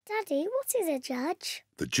 Daddy, what is a judge?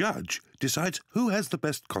 The judge decides who has the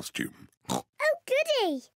best costume. Oh,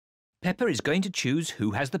 goody! Peppa is going to choose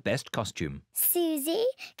who has the best costume. Suzy,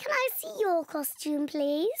 can I see your costume,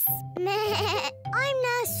 please? I'm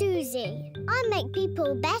Nurse Suzy. I make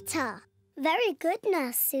people better. Very good,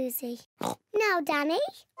 Nurse Suzy. Now, Danny.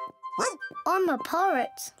 I'm a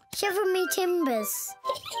pirate. Shiver me timbers.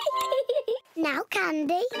 Now,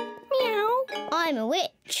 Candy. Meow. I'm a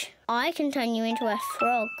witch. I can turn you into a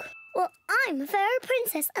frog. Well, I'm a fairy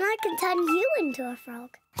princess and I can turn you into a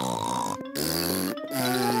frog.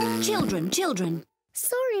 Children.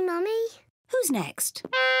 Sorry, Mummy. Who's next?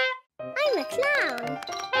 I'm a clown.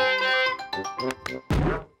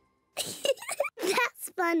 That's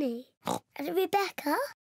funny. And Rebecca?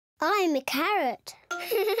 I'm a carrot.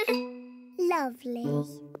 Lovely.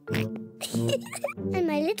 And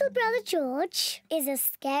my little brother George is a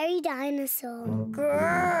scary dinosaur.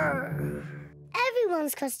 Grrr.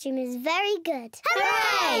 Everyone's costume is very good.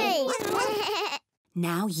 Hooray!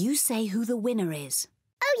 Now you say who the winner is.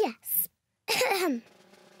 Oh, yes.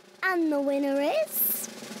 And the winner is...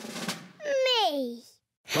 me.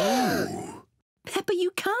 Oh! Peppa,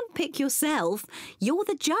 you can't pick yourself. You're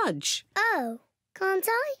the judge. Oh, can't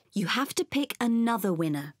I? You have to pick another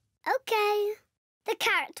winner. OK. The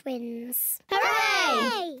carrot wins.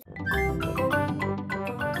 Hooray!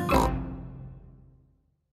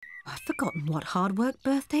 I've forgotten what hard work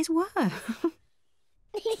birthdays were.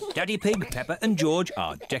 Daddy Pig, Peppa and George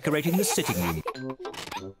are decorating the sitting room.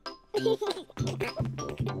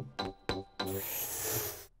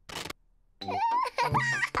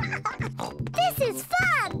 This is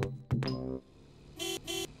fun!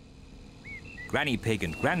 Granny Pig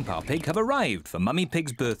and Grandpa Pig have arrived for Mummy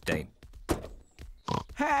Pig's birthday.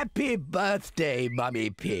 Happy birthday, Mummy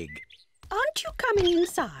Pig. Aren't you coming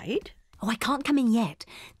inside? Oh, I can't come in yet.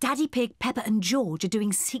 Daddy Pig, Peppa and George are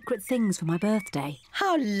doing secret things for my birthday.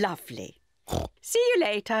 How lovely. See you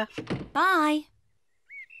later. Bye.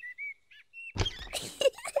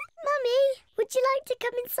 Mummy, would you like to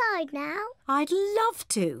come inside now? I'd love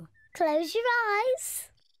to. Close your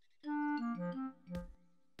eyes.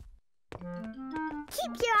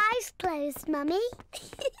 Keep your eyes closed, Mummy.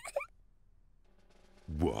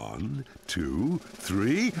 1, 2,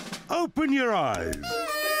 3. Open your eyes.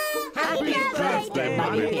 Happy birthday,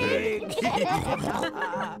 Mummy Pig.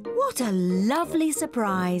 What a lovely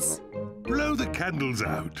surprise. Blow the candles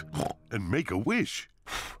out and make a wish.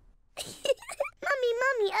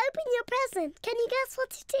 Mummy, open your present. Can you guess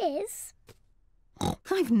what it is?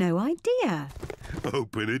 I've no idea.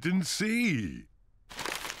 Open it and see.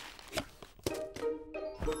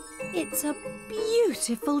 It's a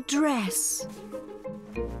beautiful dress.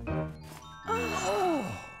 Oh.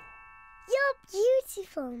 You're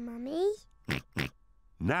beautiful, Mummy.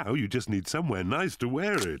 Now you just need somewhere nice to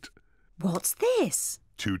wear it. What's this?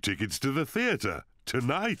 2 tickets to the theatre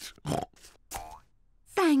tonight.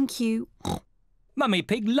 Thank you. Mummy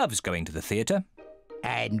Pig loves going to the theatre.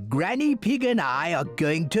 And Granny Pig and I are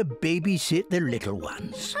going to babysit the little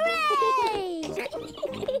ones. Hooray!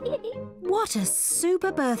 What a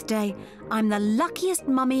super birthday. I'm the luckiest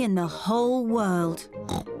mummy in the whole world.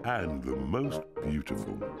 And the most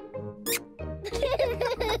beautiful.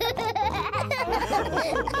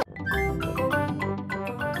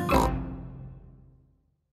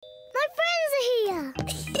 My friends are here.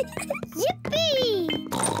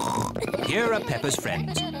 Yippee! Here are Peppa's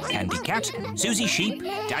friends. Candy Cat, Suzy Sheep,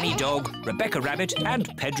 Danny Dog, Rebecca Rabbit and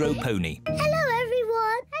Pedro Pony. Hello,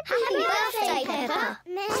 everyone. Happy birthday, Peppa.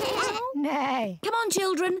 Nay. Come on,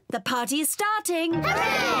 children. The party is starting.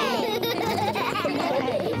 Hooray!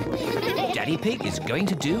 Daddy Pig is going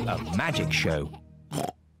to do a magic show.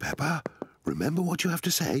 Peppa, remember what you have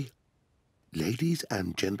to say. Ladies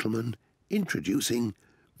and gentlemen, introducing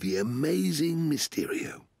the amazing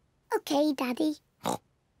Mysterio. OK, Daddy.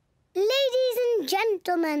 Ladies and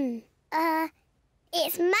gentlemen,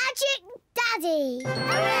 it's Magic Daddy!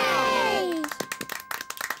 Hooray!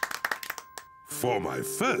 For my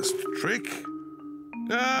first trick,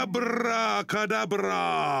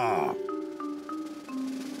 abracadabra!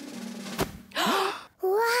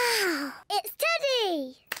 Wow! It's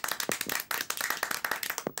Daddy!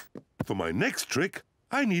 For my next trick,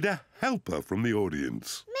 I need a helper from the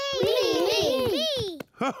audience. Me!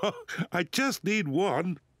 I just need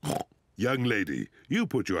one. Young lady, you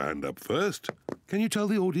put your hand up first. Can you tell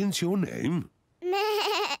the audience your name?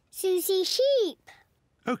 Suzy Sheep.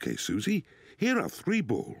 OK, Suzy, here are 3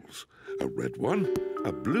 balls. A red one,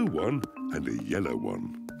 a blue one and a yellow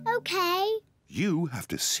one. OK. You have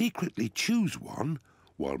to secretly choose one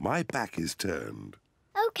while my back is turned.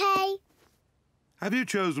 OK. Have you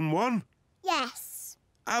chosen one? Yes.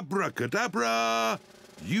 Abracadabra!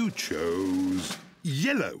 You chose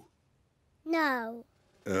yellow. No.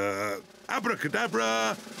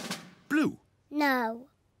 Abracadabra, blue. No.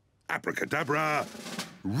 Abracadabra,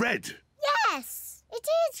 red. Yes, it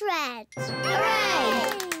is red.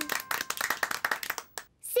 Hooray!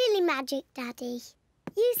 Silly Magic Daddy.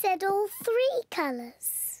 You said all 3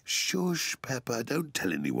 colours. Shush, Peppa, don't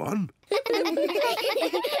tell anyone.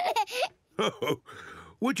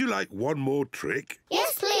 Would you like one more trick?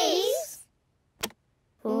 Yes, please.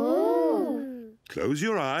 Ooh. Close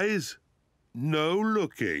your eyes. No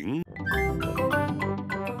looking.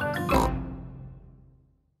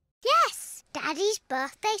 Yes, Daddy's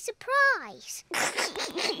birthday surprise.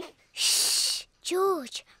 Shh,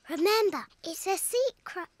 George, remember, it's a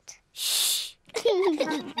secret. Shh.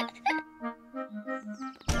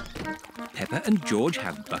 Peppa and George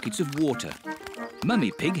have buckets of water.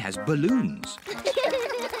 Mummy Pig has balloons.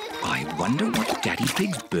 I wonder what Daddy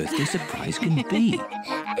Pig's birthday surprise can be.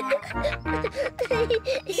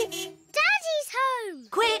 Daddy's home!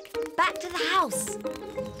 Quick, back to the house.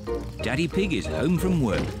 Daddy Pig is home from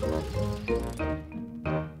work.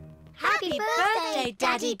 Happy birthday,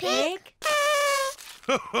 Daddy Pig.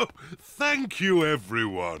 Thank you,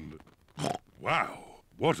 everyone. Wow,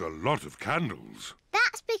 what a lot of candles.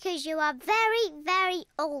 That's because you are very, very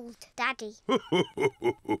old, Daddy.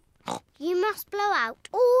 You must blow out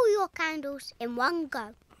all your candles in one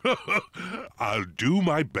go. I'll do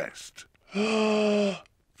my best. Hooray!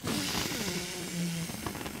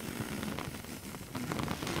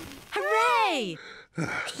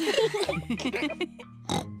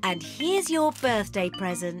 And here's your birthday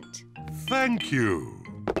present. Thank you.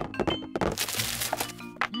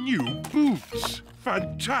 New boots.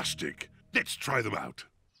 Fantastic. Let's try them out.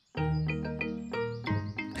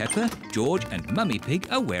 Peppa, George and Mummy Pig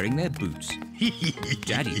are wearing their boots.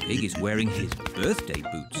 Daddy Pig is wearing his birthday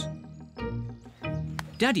boots.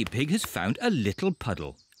 Daddy Pig has found a little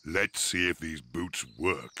puddle. Let's see if these boots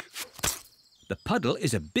work. The puddle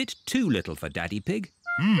is a bit too little for Daddy Pig.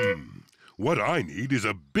 What I need is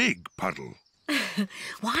a big puddle.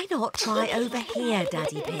 Why not try over here,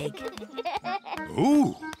 Daddy Pig?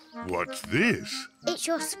 Ooh, what's this? It's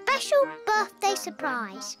your special birthday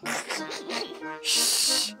surprise.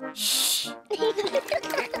 Shh, shh.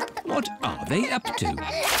 What are they up to?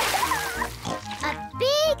 A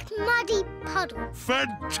big muddy puddle.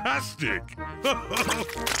 Fantastic!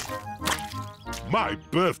 My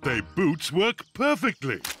birthday boots work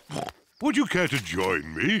perfectly. Would you care to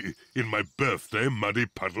join me in my birthday muddy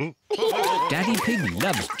puddle? Daddy Pig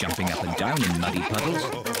loves jumping up and down in muddy puddles.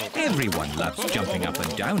 Everyone loves jumping up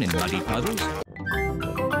and down in muddy puddles.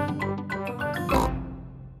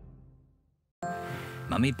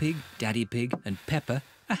 Mummy Pig, Daddy Pig and Peppa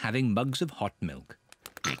are having mugs of hot milk.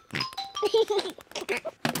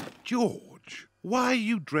 George, why are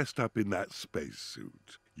you dressed up in that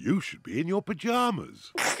spacesuit? You should be in your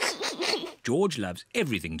pyjamas. George loves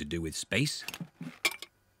everything to do with space.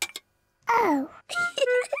 Oh.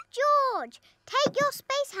 George, take your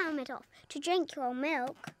space helmet off to drink your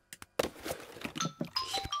milk.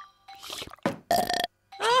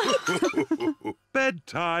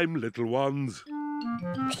 Bedtime, little ones.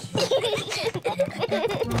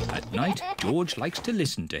 At night, George likes to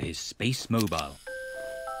listen to his space mobile.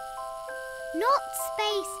 Not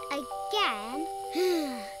space again.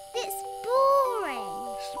 It's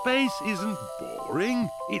boring. Space isn't boring.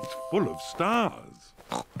 It's full of stars.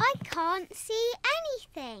 I can't see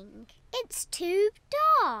anything. It's too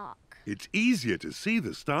dark. It's easier to see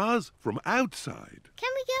the stars from outside.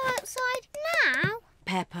 Can we go outside now?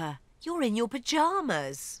 Peppa, you're in your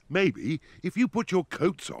pyjamas. Maybe if you put your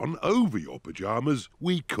coats on over your pyjamas,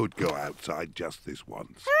 we could go outside just this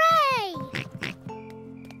once. Hooray!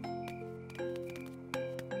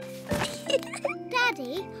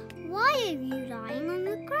 Daddy, why are you lying on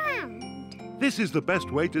the ground? This is the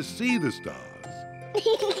best way to see the stars.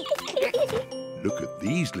 Look at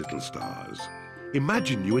these little stars.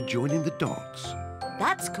 Imagine you are joining the dots.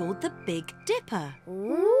 That's called the Big Dipper.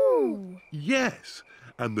 Ooh. Yes,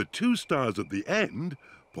 and the two stars at the end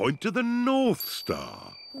point to the North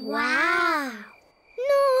Star. Wow.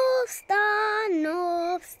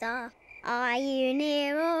 North Star, are you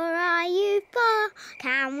near or are you far?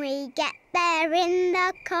 Can we get there in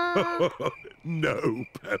the car? No,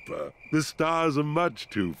 Peppa. The stars are much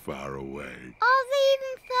too far away. Are they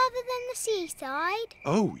even further than the seaside?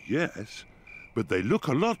 Oh, yes. But they look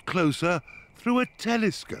a lot closer through a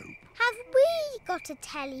telescope. Have we got a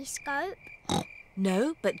telescope?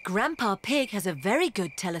 No, but Grandpa Pig has a very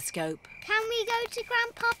good telescope. Can we go to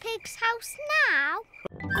Grandpa Pig's house now?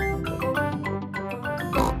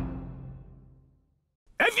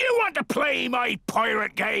 If you want to play my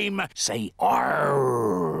pirate game, say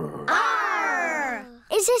arr. Arr!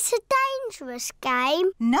 Is it a dangerous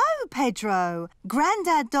game? No, Pedro.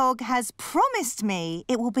 Grandad Dog has promised me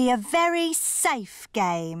it will be a very safe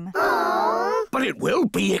game. Aww. But it will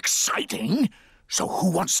be exciting. So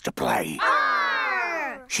who wants to play?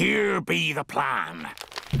 Arr! Here be the plan.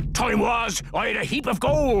 Time was, I had a heap of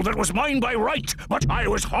gold that was mine by right, but I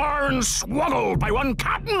was horn-swoggled by one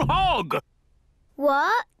Captain Hog.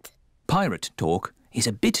 What? Pirate talk is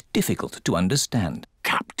a bit difficult to understand.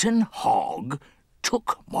 Captain Hog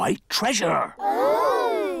took my treasure.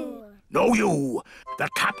 Oh! Know you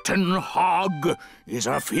that Captain Hog is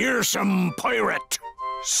a fearsome pirate?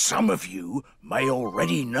 Some of you may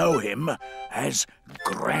already know him as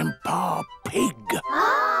Grandpa Pig.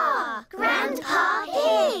 Ah, Grandpa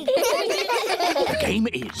Pig! The game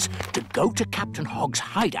is to go to Captain Hog's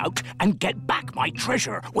hideout and get back my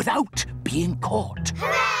treasure without being caught.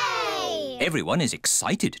 Hooray! Everyone is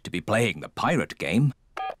excited to be playing the pirate game.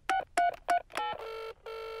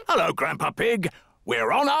 Hello, Grandpa Pig.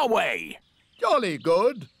 We're on our way. Jolly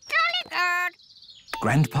good. Jolly good.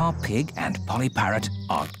 Grandpa Pig and Polly Parrot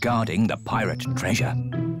are guarding the pirate treasure.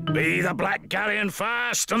 Be the black galleon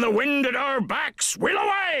fast and the wind at our backs, we'll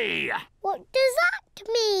away! What does that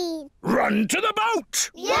mean? Run to the boat!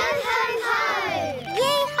 Yo-ho-ho!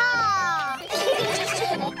 Yeehaw!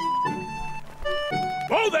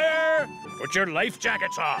 Whoa there! Put your life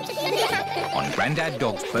jackets on. On Grandad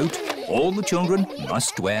Dog's boat, all the children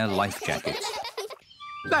must wear life jackets.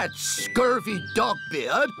 That scurvy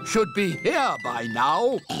dog-beard should be here by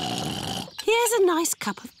now. Here's a nice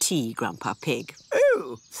cup of tea, Grandpa Pig.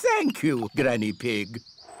 Oh, thank you, Granny Pig.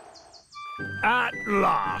 At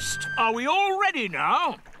last. Are we all ready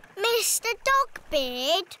now? Mr.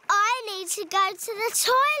 Dogbeard, I need to go to the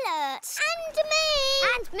toilet. And me.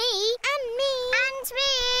 And me. And me. And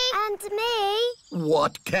me. And me.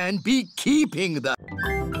 What can be keeping the...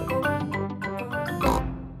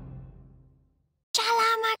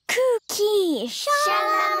 Shalamakuki.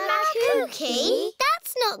 Shalamakuki?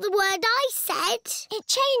 That's not the word I said. It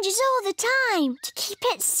changes all the time to keep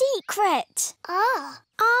it secret. Ah.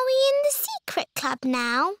 Are we in the secret club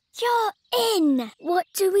now? You're in. What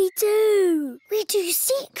do? We do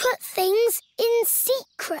secret things in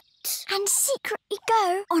secret. And secretly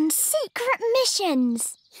go on secret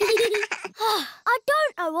missions. I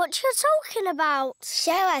don't know what you're talking about.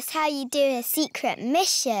 Show us how you do a secret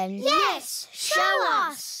mission. Yes, show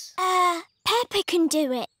us. Peppa can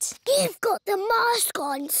do it. You've got the mask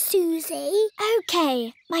on, Suzy.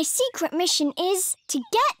 OK, my secret mission is to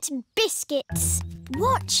get biscuits.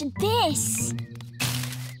 Watch this.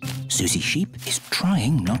 Suzy Sheep is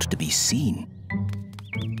trying not to be seen.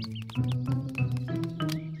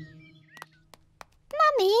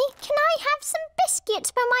 Mummy, can I have some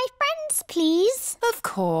biscuits for my friends, please? Of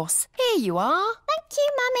course. Here you are. Thank you,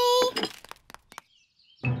 Mummy.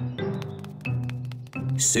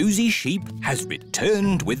 Suzy Sheep has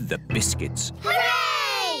returned with the biscuits.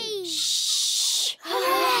 Hooray! Shh!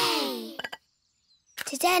 Hooray!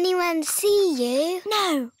 Did anyone see you?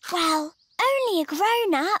 No. Well, only a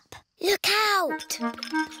grown-up. Look out!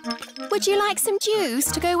 Would you like some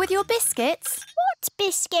juice to go with your biscuits? What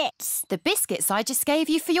biscuits? The biscuits I just gave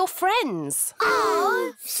you for your friends.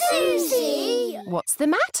 Oh, Suzy! What's the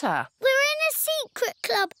matter? We're in a secret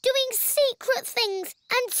club doing secret things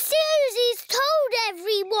and Suzy's told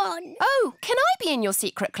everyone. Oh, can I be in your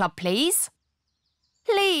secret club, please?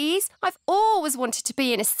 Please, I've always wanted to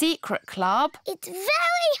be in a secret club. It's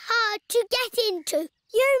very hard to get into.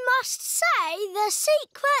 You must say the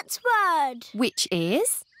secret word. Which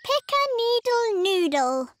is?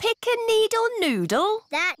 Pick-a-needle-noodle. Pick-a-needle-noodle?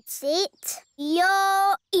 That's it.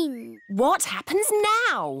 You're in. What happens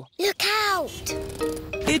now? Look out.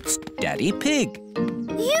 It It's Daddy Pig.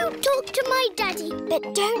 You talk to my daddy,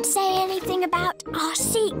 but don't say anything about our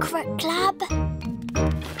secret club.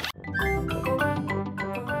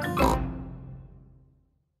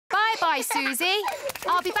 Bye-bye, Suzy.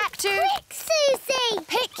 I'll be back to... Quick, Suzy!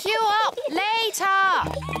 Pick you up later.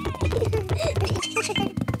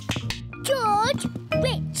 George,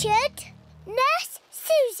 Richard, Nurse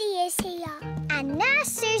Suzy is here. And Nurse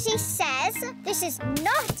Suzy says this is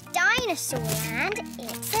not dinosaur land,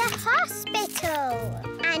 it's a hospital.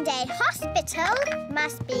 And a hospital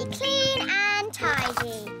must be clean and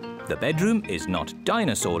tidy. The bedroom is not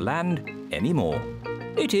dinosaur land anymore.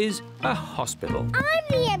 It is a hospital. I'm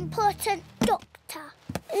the important doctor.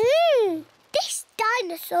 This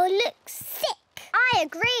dinosaur looks sick. I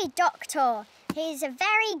agree, Doctor. He's a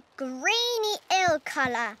very greeny ill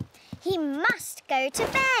colour. He must go to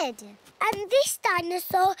bed. And this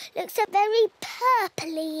dinosaur looks a very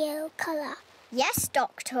purpley ill colour. Yes,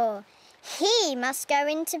 Doctor. He must go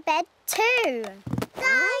into bed too.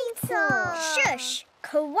 Dinosaur! Shush!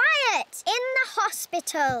 Quiet in the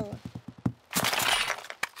hospital.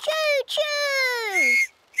 Choo-choo!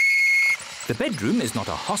 The bedroom is not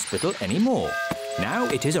a hospital anymore. Now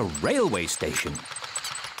it is a railway station.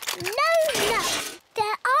 No. There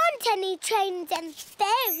aren't any trains in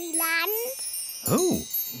Fairyland. Oh,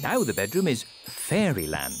 now the bedroom is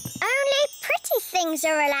Fairyland. Only pretty things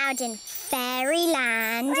are allowed in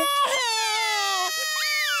Fairyland.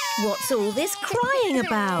 What's all this crying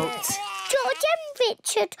about? George and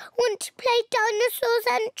Richard want to play dinosaurs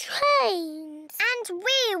and trains. And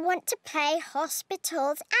we want to play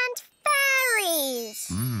hospitals and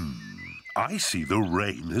fairies. I see the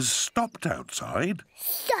rain has stopped outside.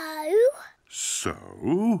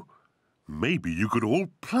 So, maybe you could all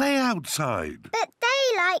play outside. But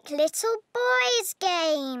they like little boys'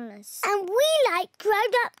 games. And we like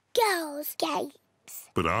grown-up girls' games.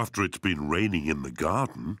 But after it's been raining in the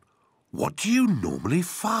garden, what do you normally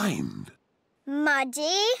find?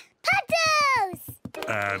 Muddy puddles!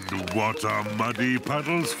 And what are muddy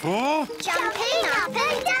puddles for? Jumping up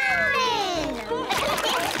and down!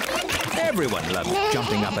 Everyone loves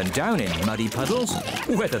jumping up and down in muddy puddles,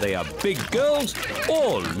 whether they are big girls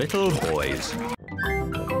or little boys.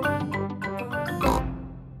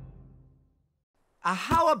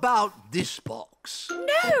 How about this box?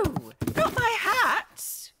 No, not my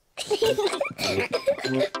hats.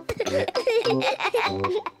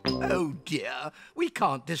 Oh dear, we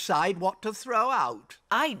can't decide what to throw out.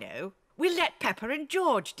 I know. We'll let Peppa and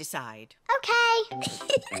George decide. OK.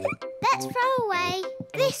 Let's throw away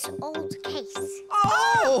this old case.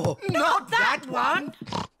 Oh, not that one.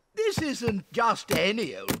 This isn't just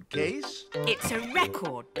any old case. It's a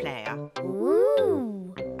record player.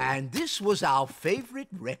 Ooh. And this was our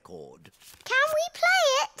favourite record. Can we play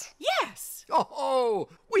it? Yes. Oh,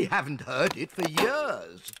 we haven't heard it for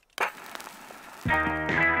years.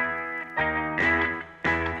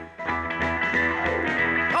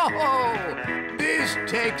 Oh, this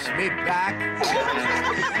takes me back.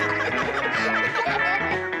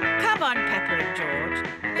 Come on, Peppa and George.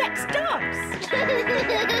 Let's dance.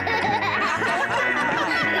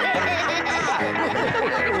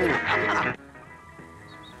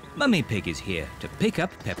 Mummy Pig is here to pick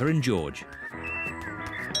up Peppa and George.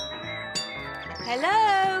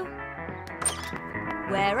 Hello?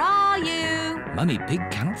 Where are you? Mummy Pig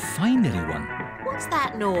cannot find anyone. What's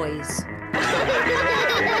that noise?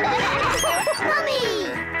 Mummy!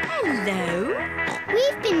 Hello?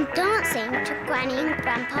 We've been dancing to Granny and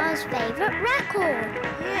Grandpa's favourite record.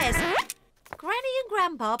 Yes. Granny and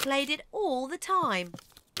Grandpa played it all the time.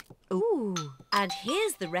 Ooh, and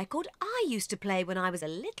here's the record I used to play when I was a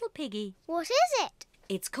little piggy. What is it?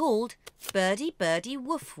 It's called Birdie Birdie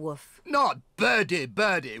Woof Woof. Not Birdie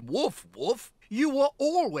Birdie Woof Woof. You were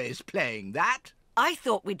always playing that. I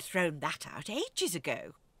thought we'd thrown that out ages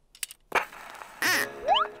ago.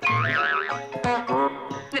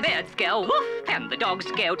 The birds go woof and the dogs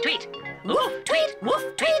go tweet. Woof, tweet,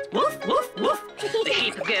 woof, tweet, woof, woof, woof. The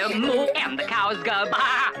sheep go moo and the cows go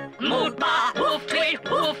baa. Moo, baa, woof, tweet,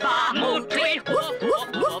 woof, baa, moo, tweet, woof, woof,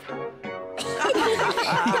 woof.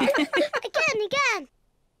 Again.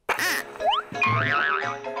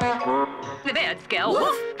 The birds go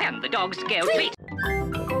woof and the dogs go tweet.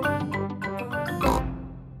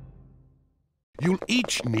 You'll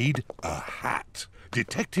each need a hat.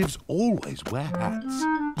 Detectives always wear hats.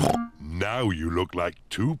 Now you look like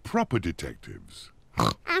two proper detectives.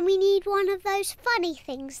 And we need one of those funny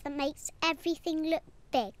things that makes everything look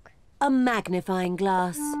big. A magnifying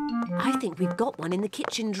glass. I think we've got one in the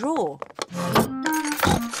kitchen drawer.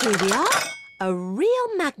 Here we are. A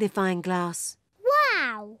real magnifying glass.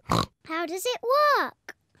 Wow! How does it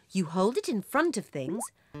work? You hold it in front of things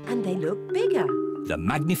and they look bigger. The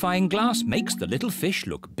magnifying glass makes the little fish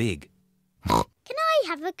look big. Can I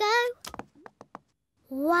have a go?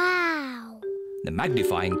 Wow. The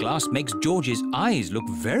magnifying glass makes George's eyes look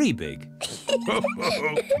very big.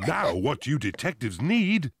 Now what you detectives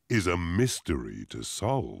need is a mystery to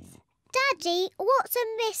solve. Daddy, what's a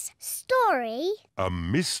mystery? A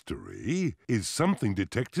mystery is something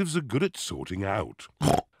detectives are good at sorting out.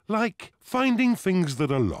 Like finding things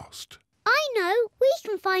that are lost. I know. We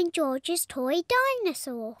can find George's toy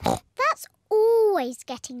dinosaur. That's always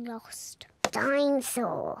getting lost.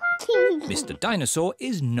 Dinosaur. Mr. Dinosaur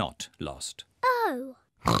is not lost. Oh.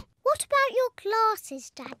 What about your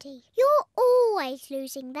glasses, Daddy? You're always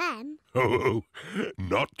losing them. Oh,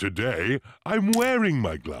 not today. I'm wearing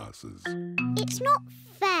my glasses. It's not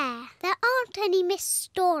fair. There aren't any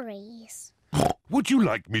mysteries. Would you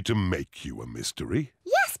like me to make you a mystery?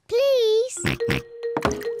 Yes, please.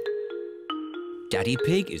 Daddy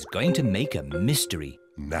Pig is going to make a mystery.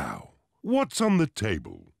 Now, what's on the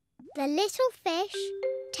table? The little fish,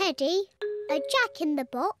 Teddy, a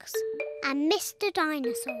jack-in-the-box and Mr.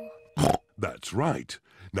 Dinosaur. That's right.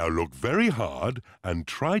 Now look very hard and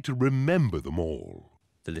try to remember them all.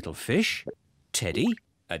 The little fish, Teddy,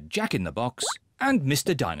 a jack-in-the-box and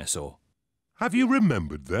Mr. Dinosaur. Have you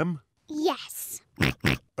remembered them? Yes.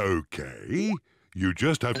 OK. You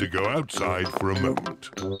just have to go outside for a moment.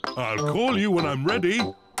 I'll call you when I'm ready.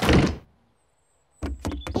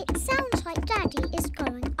 It sounds like Daddy is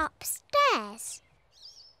going upstairs.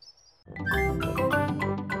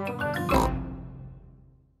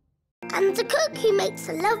 And the cook who makes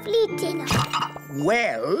a lovely dinner.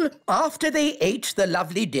 Well, after they ate the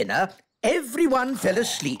lovely dinner, everyone fell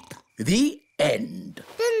asleep. The end.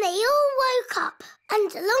 Then they all woke up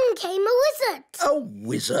and along came a wizard. A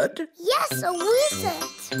wizard? Yes, a wizard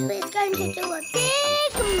who is going to do a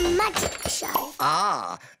big magic show.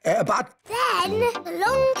 Ah, but... Then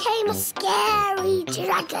along came a scary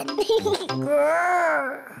dragon.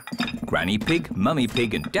 Granny Pig, Mummy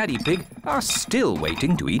Pig and Daddy Pig are still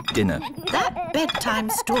waiting to eat dinner. That bedtime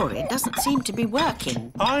story doesn't seem to be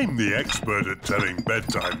working. I'm the expert at telling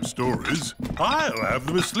bedtime stories. I'll have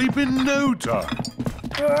them asleep in no time.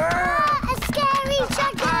 A scary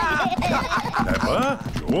dragon! Peppa,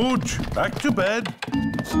 George, back to bed.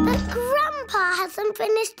 But Grandpa hasn't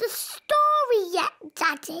finished the story yet,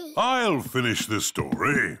 Daddy. I'll finish the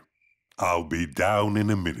story. I'll be down in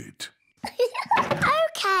a minute.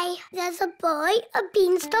 OK, there's a boy, a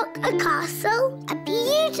beanstalk, a castle, a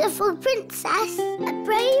beautiful princess, a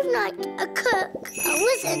brave knight, a cook, a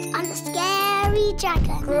wizard and a scary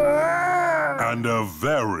dragon. And a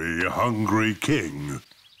very hungry king.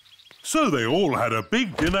 So they all had a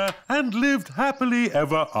big dinner and lived happily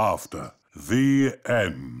ever after. The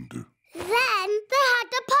end. Then they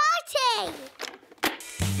had a party.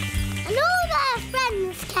 And all their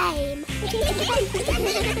friends came.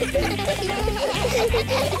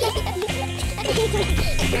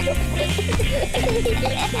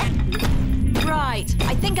 Right,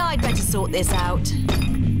 I think I'd better sort this out.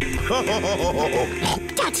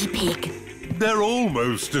 Daddy Pig. They're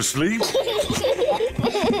almost asleep.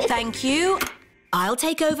 Thank you. I'll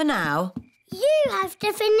take over now. You have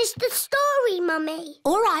to finish the story, Mummy.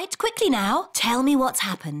 All right, quickly now. Tell me what's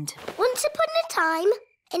happened. Once upon a time,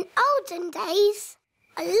 in olden days,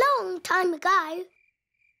 a long time ago.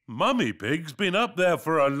 Mummy Pig's been up there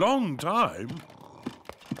for a long time.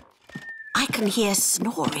 I can hear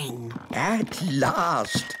snoring. At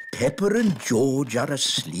last, Peppa and George are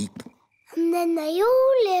asleep. And then they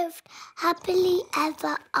all lived happily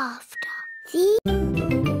ever after. The